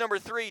then here's number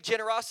 3,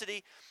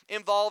 generosity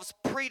involves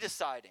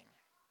pre-deciding.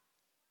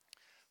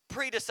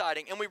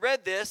 Pre-deciding. And we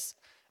read this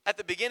at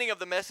the beginning of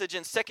the message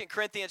in 2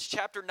 Corinthians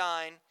chapter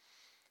 9,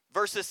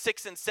 verses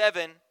 6 and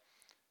 7.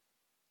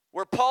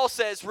 Where Paul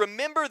says,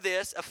 remember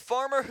this, a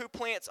farmer who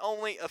plants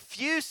only a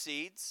few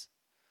seeds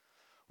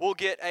will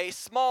get a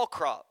small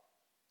crop.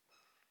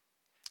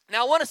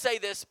 Now I want to say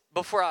this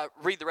before I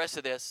read the rest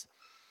of this.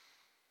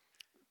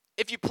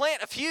 If you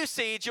plant a few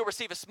seeds, you'll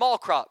receive a small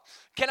crop.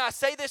 Can I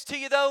say this to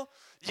you though?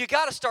 You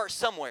got to start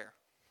somewhere.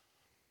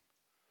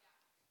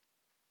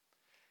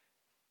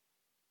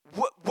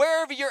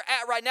 wherever you're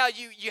at right now,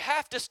 you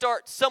have to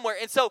start somewhere.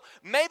 And so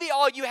maybe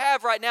all you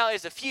have right now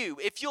is a few.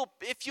 If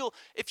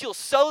you'll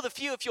sow the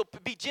few, if you'll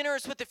be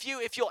generous with the few,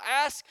 if you'll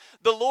ask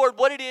the Lord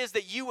what it is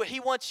that He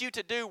wants you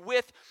to do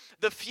with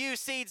the few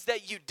seeds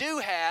that you do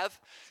have,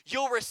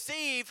 you'll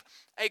receive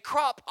a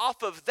crop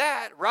off of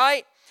that,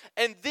 right?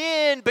 And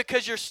then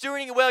because you're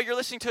stewarding it well, you're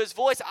listening to His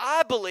voice,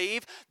 I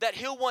believe that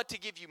He'll want to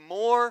give you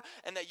more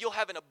and that you'll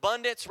have an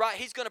abundance, right?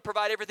 He's going to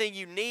provide everything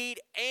you need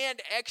and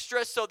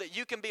extra so that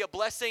you can be a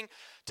blessing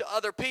to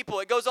other people.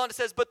 It goes on, it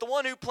says, but the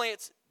one who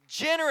plants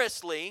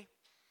generously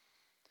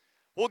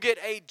will get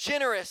a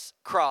generous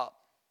crop.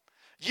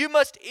 You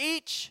must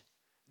each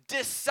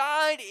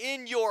decide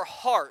in your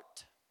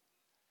heart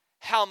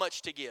how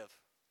much to give.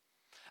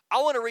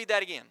 I want to read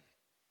that again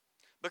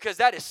because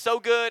that is so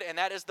good and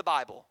that is the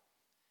Bible.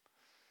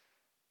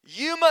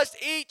 You must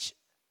each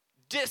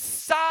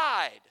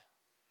decide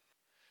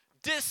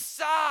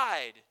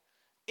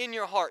in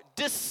your heart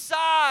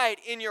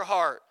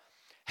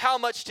how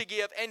much to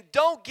give, and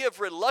don't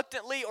give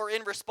reluctantly or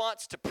in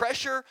response to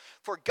pressure,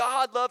 for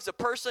God loves a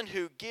person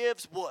who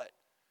gives what?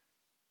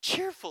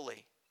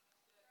 Cheerfully.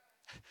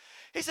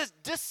 He says,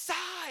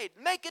 decide,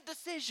 make a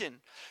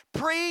decision,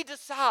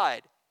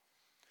 pre-decide.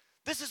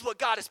 This is what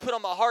God has put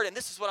on my heart, and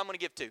this is what I'm going to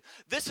give to.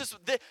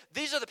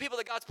 These are the people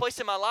that God's placed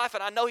in my life,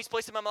 and I know He's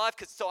placed them in my life,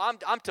 so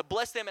I'm to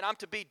bless them, and I'm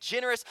to be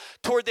generous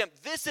toward them.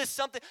 This is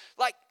something,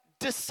 like,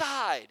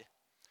 decide.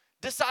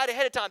 Decide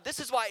ahead of time. This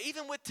is why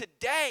even with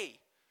today,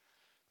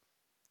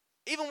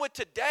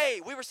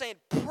 we were saying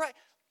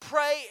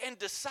pray and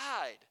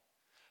decide.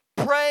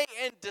 Pray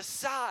and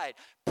decide.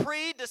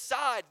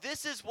 Pre-decide.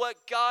 This is what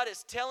God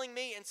is telling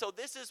me, and so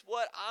this is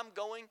what I'm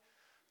going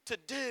to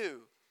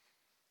do.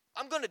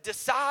 I'm going to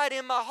decide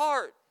in my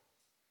heart.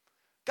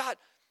 God,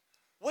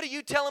 what are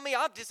you telling me?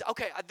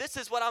 This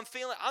is what I'm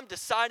feeling. I'm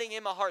deciding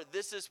in my heart.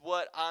 This is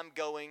what I'm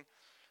going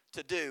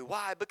to do.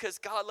 Why? Because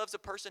God loves a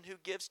person who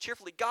gives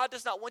cheerfully. God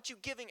does not want you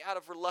giving out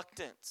of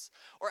reluctance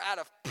or out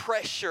of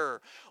pressure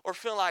or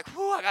feeling like,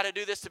 I got to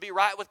do this to be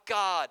right with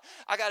God.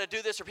 I got to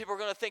do this or people are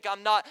going to think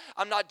I'm not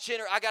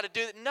generous. I got to do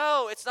it.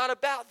 No, it's not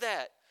about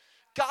that.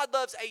 God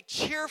loves a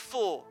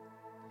cheerful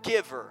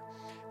giver.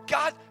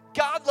 God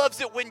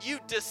loves it when you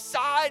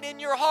decide in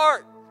your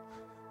heart.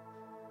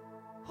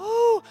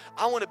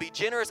 I want to be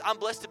generous. I'm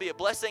blessed to be a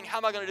blessing. How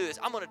am I going to do this?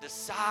 I'm going to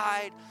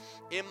decide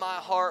in my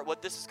heart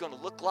what this is going to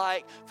look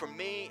like for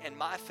me and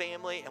my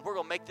family, and we're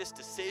going to make this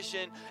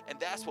decision, and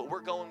that's what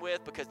we're going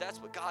with because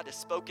that's what God has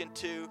spoken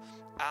to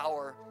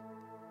our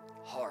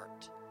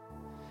heart.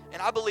 And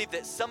I believe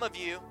that some of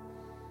you,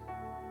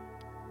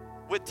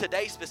 with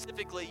today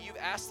specifically, you've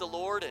asked the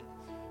Lord and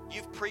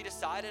you've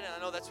pre-decided, and I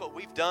know that's what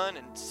we've done.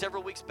 And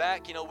several weeks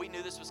back, we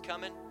knew this was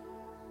coming,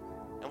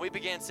 and we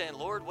began saying,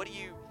 Lord, what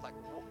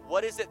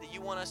is it that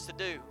you want us to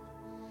do?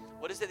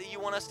 What is it that you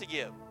want us to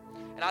give?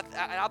 And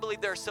I believe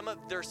there are some of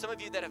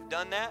you that have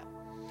done that.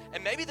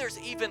 And maybe there's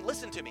even,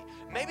 listen to me,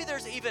 maybe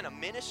there's even a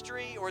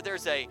ministry or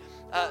there's a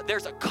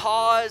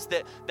cause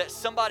that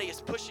somebody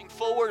is pushing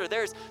forward, or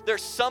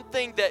there's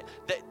something that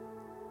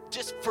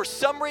just for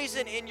some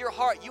reason in your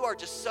heart, you are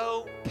just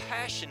so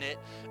passionate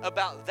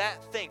about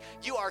that thing.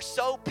 You are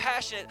so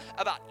passionate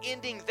about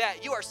ending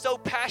that. You are so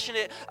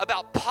passionate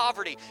about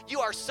poverty. You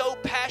are so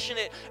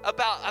passionate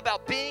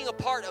about being a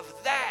part of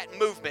that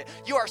movement.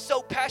 You are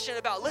so passionate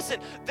about,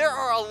 listen, there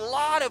are a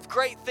lot of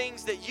great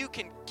things that you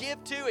can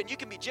give to and you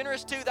can be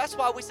generous to. That's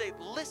why we say,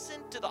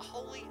 listen to the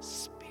Holy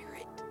Spirit.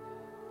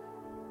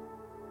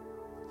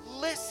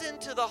 Listen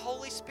to the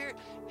Holy Spirit.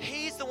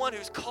 He's the one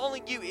who's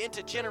calling you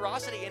into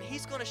generosity, and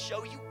He's going to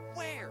show you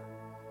where.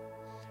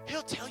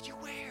 He'll tell you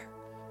where.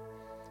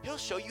 He'll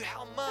show you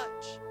how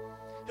much.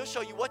 He'll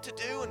show you what to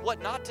do and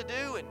what not to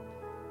do.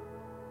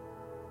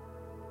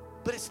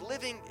 But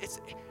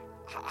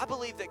I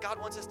believe that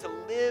God wants us to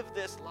live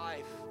this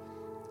life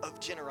of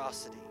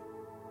generosity.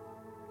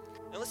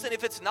 And listen,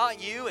 if it's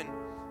not you,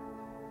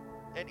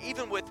 and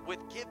even with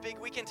Give Big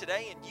Weekend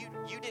today, and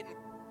you didn't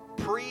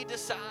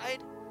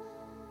pre-decide.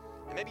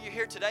 And maybe you're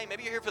here today,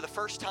 maybe you're here for the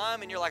first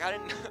time and you're like, I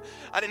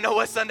didn't know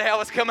what Sunday I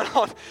was coming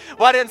on.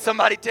 Why didn't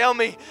somebody tell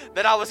me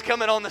that I was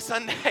coming on the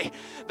Sunday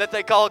that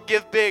they call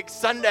Give Big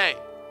Sunday?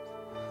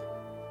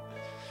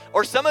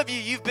 Or some of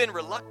you, you've been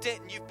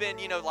reluctant and you've been,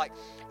 like,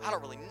 I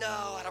don't really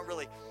know, I don't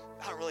really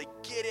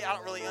get it, I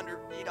don't really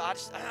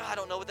I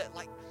don't know what that,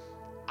 like,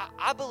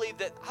 I believe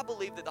that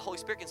the Holy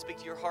Spirit can speak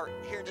to your heart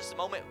here in just a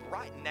moment.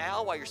 Right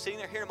now, while you're sitting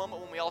there, here in a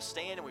moment when we all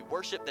stand and we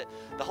worship, that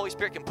the Holy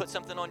Spirit can put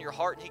something on your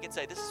heart and He can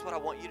say, this is what I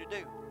want you to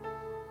do.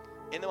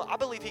 And I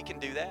believe He can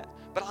do that.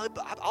 But I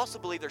also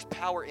believe there's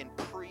power in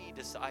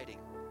pre-deciding.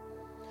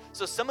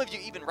 So some of you,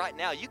 even right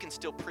now, you can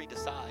still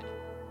pre-decide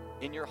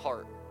in your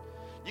heart.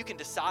 You can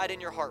decide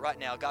in your heart right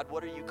now, God,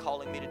 what are you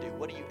calling me to do?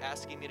 What are you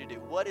asking me to do?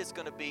 What is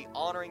going to be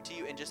honoring to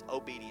you and just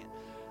obedient?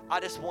 I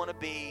just want to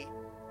be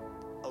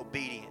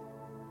obedient.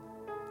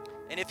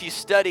 And if you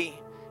study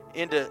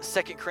into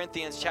 2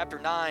 Corinthians chapter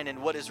 9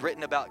 and what is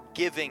written about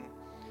giving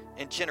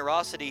and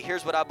generosity,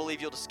 here's what I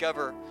believe you'll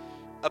discover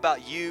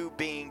about you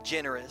being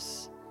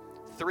generous.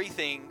 3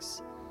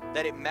 things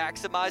that it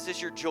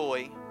maximizes your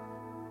joy,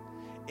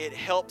 it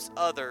helps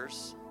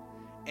others,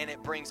 and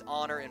it brings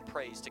honor and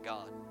praise to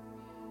God.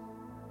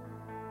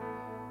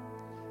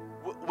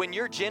 When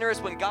you're generous,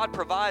 when God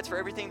provides for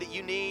everything that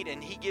you need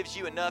and He gives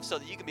you enough so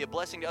that you can be a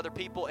blessing to other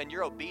people and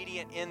you're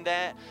obedient in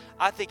that,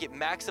 I think it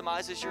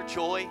maximizes your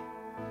joy.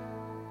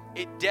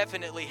 It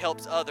definitely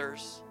helps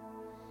others,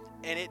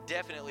 and it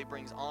definitely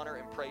brings honor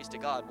and praise to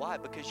God. Why?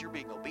 Because you're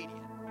being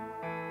obedient.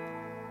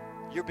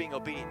 You're being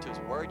obedient to His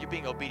word. You're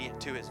being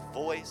obedient to His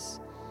voice.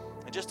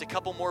 And just a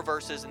couple more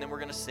verses and then we're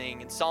going to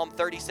sing. In Psalm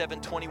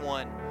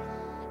 37:21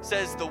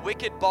 says, "The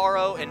wicked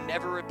borrow and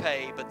never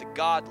repay, but the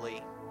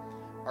godly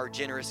are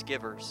generous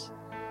givers."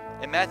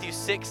 In Matthew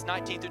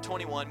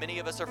 6:19-21, many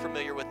of us are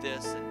familiar with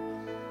this.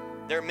 And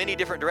there are many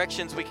different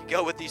directions we could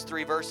go with these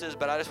three verses,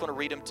 but I just want to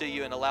read them to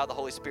you and allow the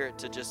Holy Spirit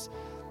to just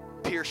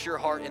pierce your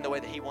heart in the way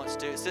that He wants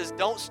to. It says,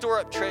 "Don't store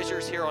up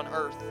treasures here on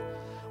earth,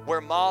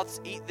 where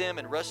moths eat them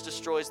and rust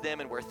destroys them,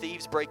 and where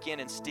thieves break in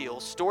and steal.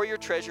 Store your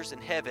treasures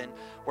in heaven,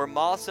 where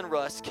moths and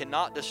rust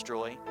cannot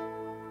destroy,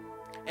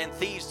 and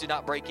thieves do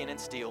not break in and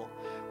steal.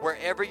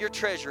 Wherever your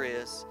treasure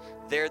is,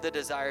 there the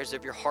desires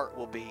of your heart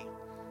will be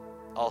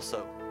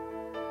also."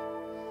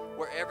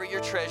 Wherever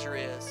your treasure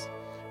is,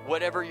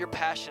 whatever you're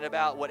passionate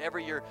about, whatever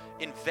you're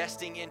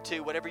investing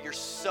into, whatever you're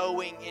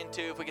sowing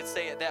into, if we could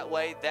say it that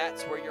way,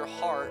 that's where your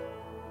heart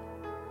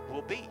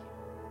will be.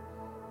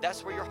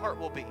 That's where your heart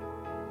will be.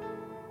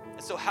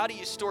 And so how do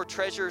you store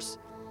treasures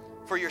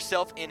for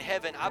yourself in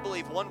heaven? I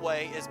believe one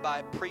way is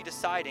by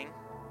pre-deciding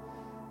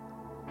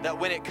that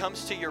when it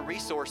comes to your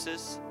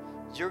resources,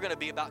 you're going to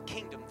be about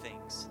kingdom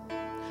things.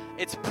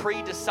 It's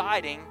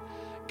pre-deciding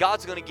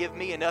God's going to give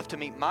me enough to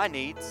meet my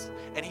needs,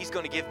 and He's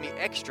going to give me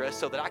extra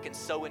so that I can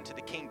sow into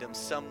the kingdom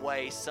some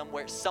way,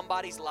 somewhere,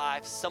 somebody's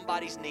life,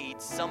 somebody's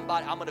needs, I'm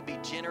going to be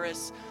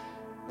generous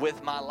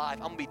with my life.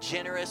 I'm going to be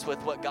generous with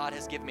what God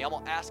has given me. I'm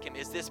going to ask Him,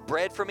 is this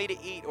bread for me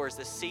to eat or is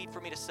this seed for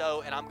me to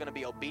sow? And I'm going to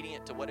be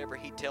obedient to whatever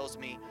He tells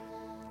me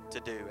to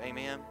do.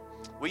 Amen.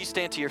 Will you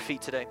stand to your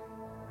feet today?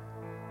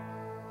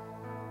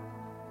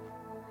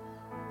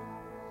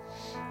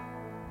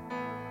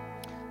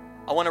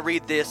 I want to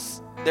read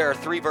this. There are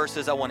 3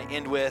 verses I want to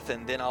end with,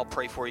 and then I'll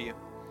pray for you.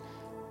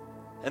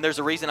 And there's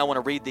a reason I want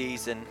to read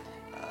these, and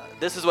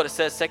this is what it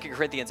says, 2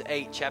 Corinthians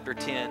 8, chapter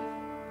 10,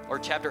 or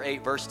chapter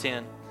 8, verse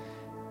 10.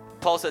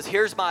 Paul says,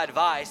 "Here's my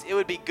advice. It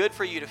would be good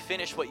for you to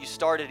finish what you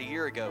started a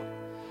year ago.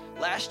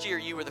 Last year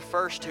you were the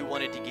first who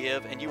wanted to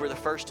give, and you were the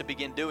first to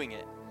begin doing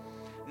it.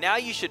 Now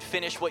you should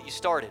finish what you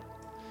started.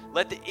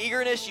 Let the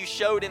eagerness you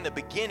showed in the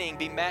beginning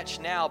be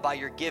matched now by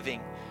your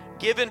giving.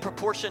 Give in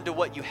proportion to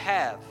what you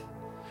have.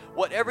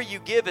 Whatever you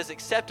give is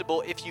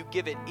acceptable if you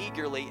give it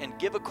eagerly, and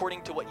give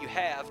according to what you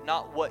have,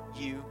 not what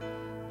you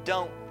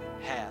don't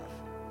have."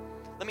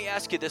 Let me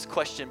ask you this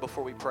question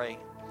before we pray.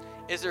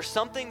 Is there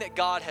something that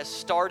God has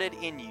started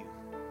in you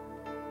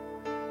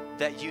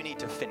that you need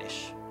to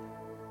finish?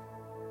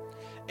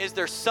 Is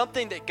there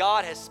something that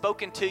God has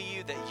spoken to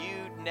you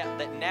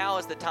that now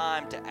is the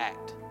time to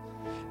act?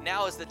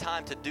 Now is the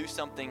time to do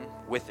something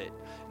with it.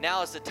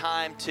 Now is the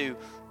time to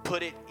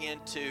put it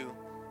into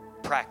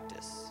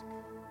practice.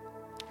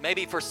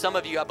 Maybe for some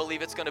of you, I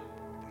believe it's going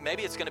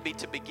to be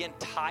to begin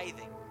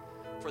tithing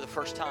for the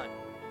first time.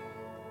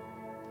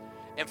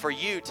 And for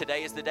you,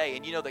 today is the day.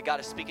 And you know that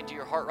God is speaking to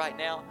your heart right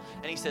now.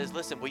 And He says,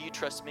 listen, will you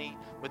trust me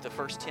with the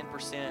first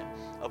 10%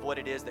 of what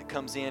it is that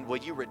comes in? Will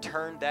you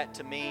return that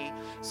to me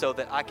so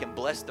that I can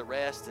bless the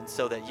rest, and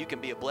so that you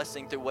can be a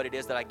blessing through what it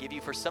is that I give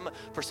you? For some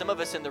of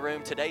us in the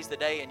room, today's the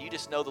day, and you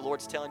just know the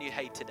Lord's telling you,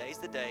 hey, today's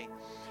the day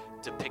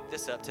to pick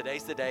this up.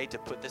 Today's the day to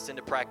put this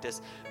into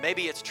practice.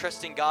 Maybe it's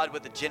trusting God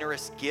with a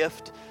generous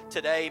gift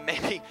today.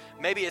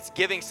 Maybe it's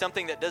giving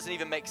something that doesn't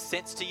even make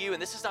sense to you.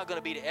 And this is not going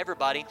to be to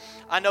everybody.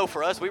 I know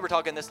for us, we were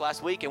talking this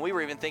last week, and we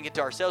were even thinking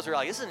to ourselves, we were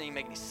like, this doesn't even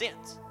make any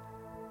sense.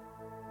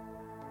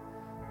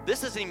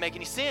 This doesn't even make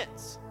any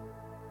sense.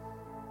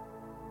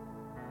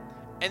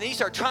 And then you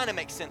start trying to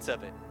make sense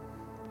of it.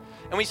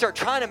 And when you start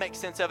trying to make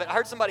sense of it, I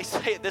heard somebody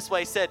say it this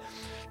way, said,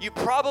 you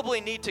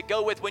probably need to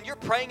go with, when you're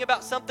praying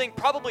about something,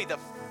 probably the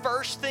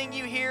first thing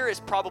you hear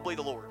is probably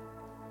the Lord.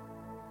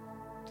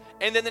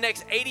 And then the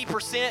next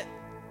 80%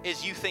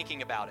 is you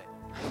thinking about it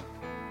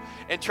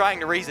and trying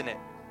to reason it.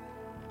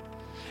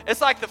 It's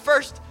like the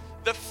first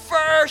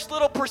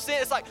little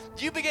percent, it's like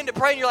you begin to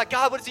pray and you're like,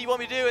 God, what does He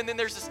want me to do? And then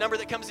there's this number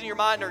that comes in your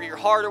mind or your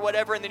heart or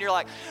whatever, and then you're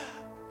like,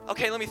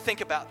 okay, let me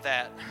think about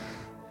that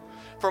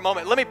for a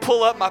moment. Let me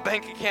pull up my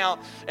bank account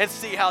and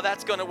see how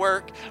that's going to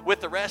work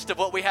with the rest of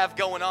what we have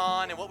going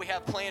on and what we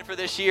have planned for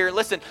this year.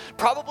 Listen,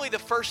 probably the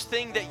first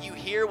thing that you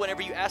hear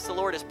whenever you ask the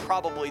Lord is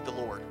probably the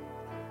Lord.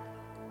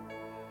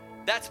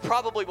 That's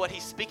probably what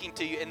He's speaking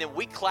to you. And then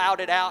we cloud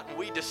it out and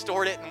we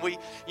distort it, and we,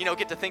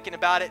 get to thinking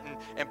about it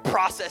and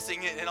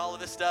processing it and all of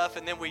this stuff.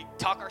 And then we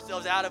talk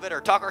ourselves out of it or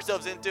talk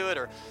ourselves into it,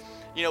 or,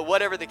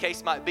 whatever the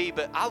case might be.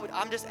 But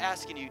I'm just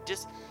asking you,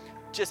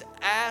 just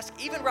ask,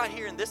 even right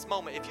here in this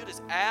moment, if you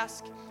just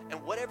ask,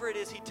 and whatever it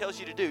is He tells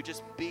you to do,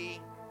 just be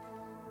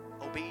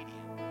obedient.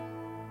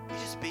 You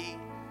just be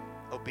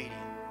obedient.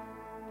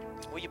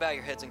 Will you bow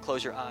your heads and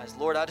close your eyes?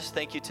 Lord, I just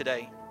thank you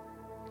today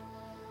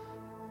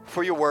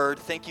for your word.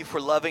 Thank you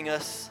for loving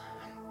us.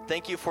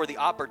 Thank you for the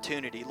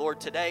opportunity. Lord,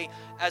 today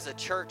as a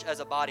church, as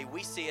a body,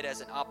 we see it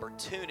as an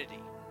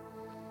opportunity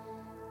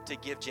to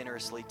give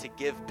generously, to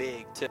give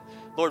big.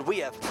 Lord, we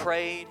have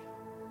prayed.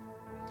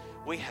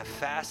 We have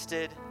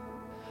fasted.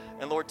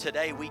 And Lord,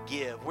 today we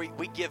give.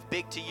 We give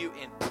big to you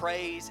in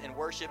praise and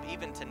worship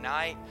even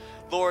tonight.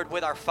 Lord,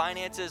 with our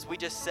finances, we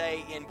just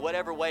say in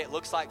whatever way it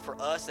looks like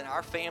for us and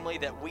our family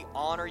that we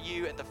honor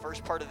you at the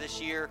first part of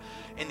this year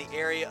in the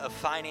area of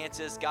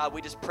finances. God,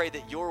 we just pray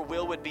that your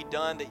will would be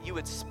done, that you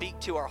would speak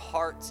to our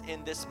hearts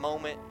in this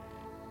moment.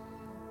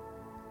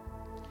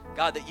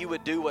 God, that you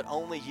would do what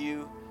only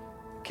you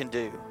can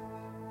do.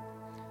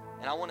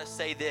 And I want to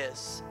say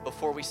this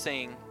before we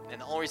sing, and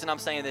the only reason I'm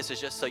saying this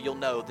is just so you'll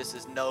know this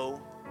is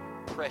no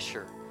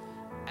pressure.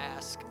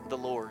 Ask the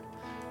Lord.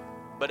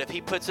 But if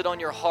he puts it on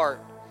your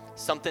heart,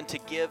 something to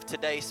give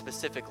today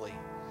specifically,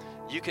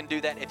 you can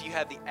do that. If you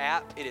have the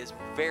app, it is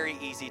very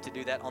easy to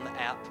do that on the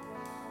app.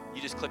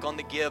 You just click on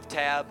the Give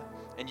tab,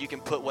 and you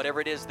can put whatever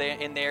it is there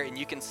in there, and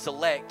you can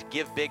select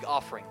Give Big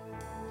Offering.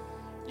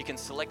 You can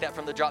select that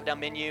from the drop-down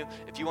menu.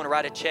 If you want to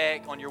write a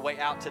check on your way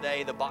out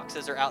today, the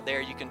boxes are out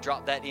there. You can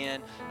drop that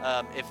in.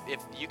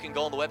 If you can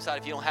go on the website,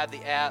 if you don't have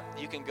the app,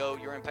 you can go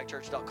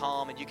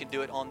yourimpactchurch.com and you can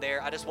do it on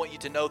there. I just want you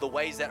to know the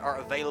ways that are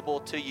available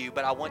to you,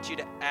 but I want you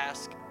to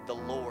ask the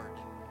Lord.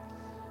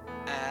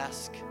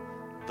 Ask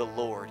the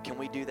Lord. Can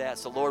we do that?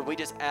 So Lord, we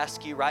just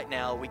ask you right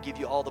now. We give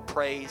you all the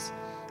praise,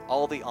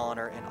 all the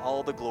honor, and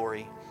all the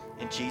glory.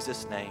 In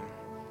Jesus' name,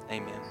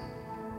 amen.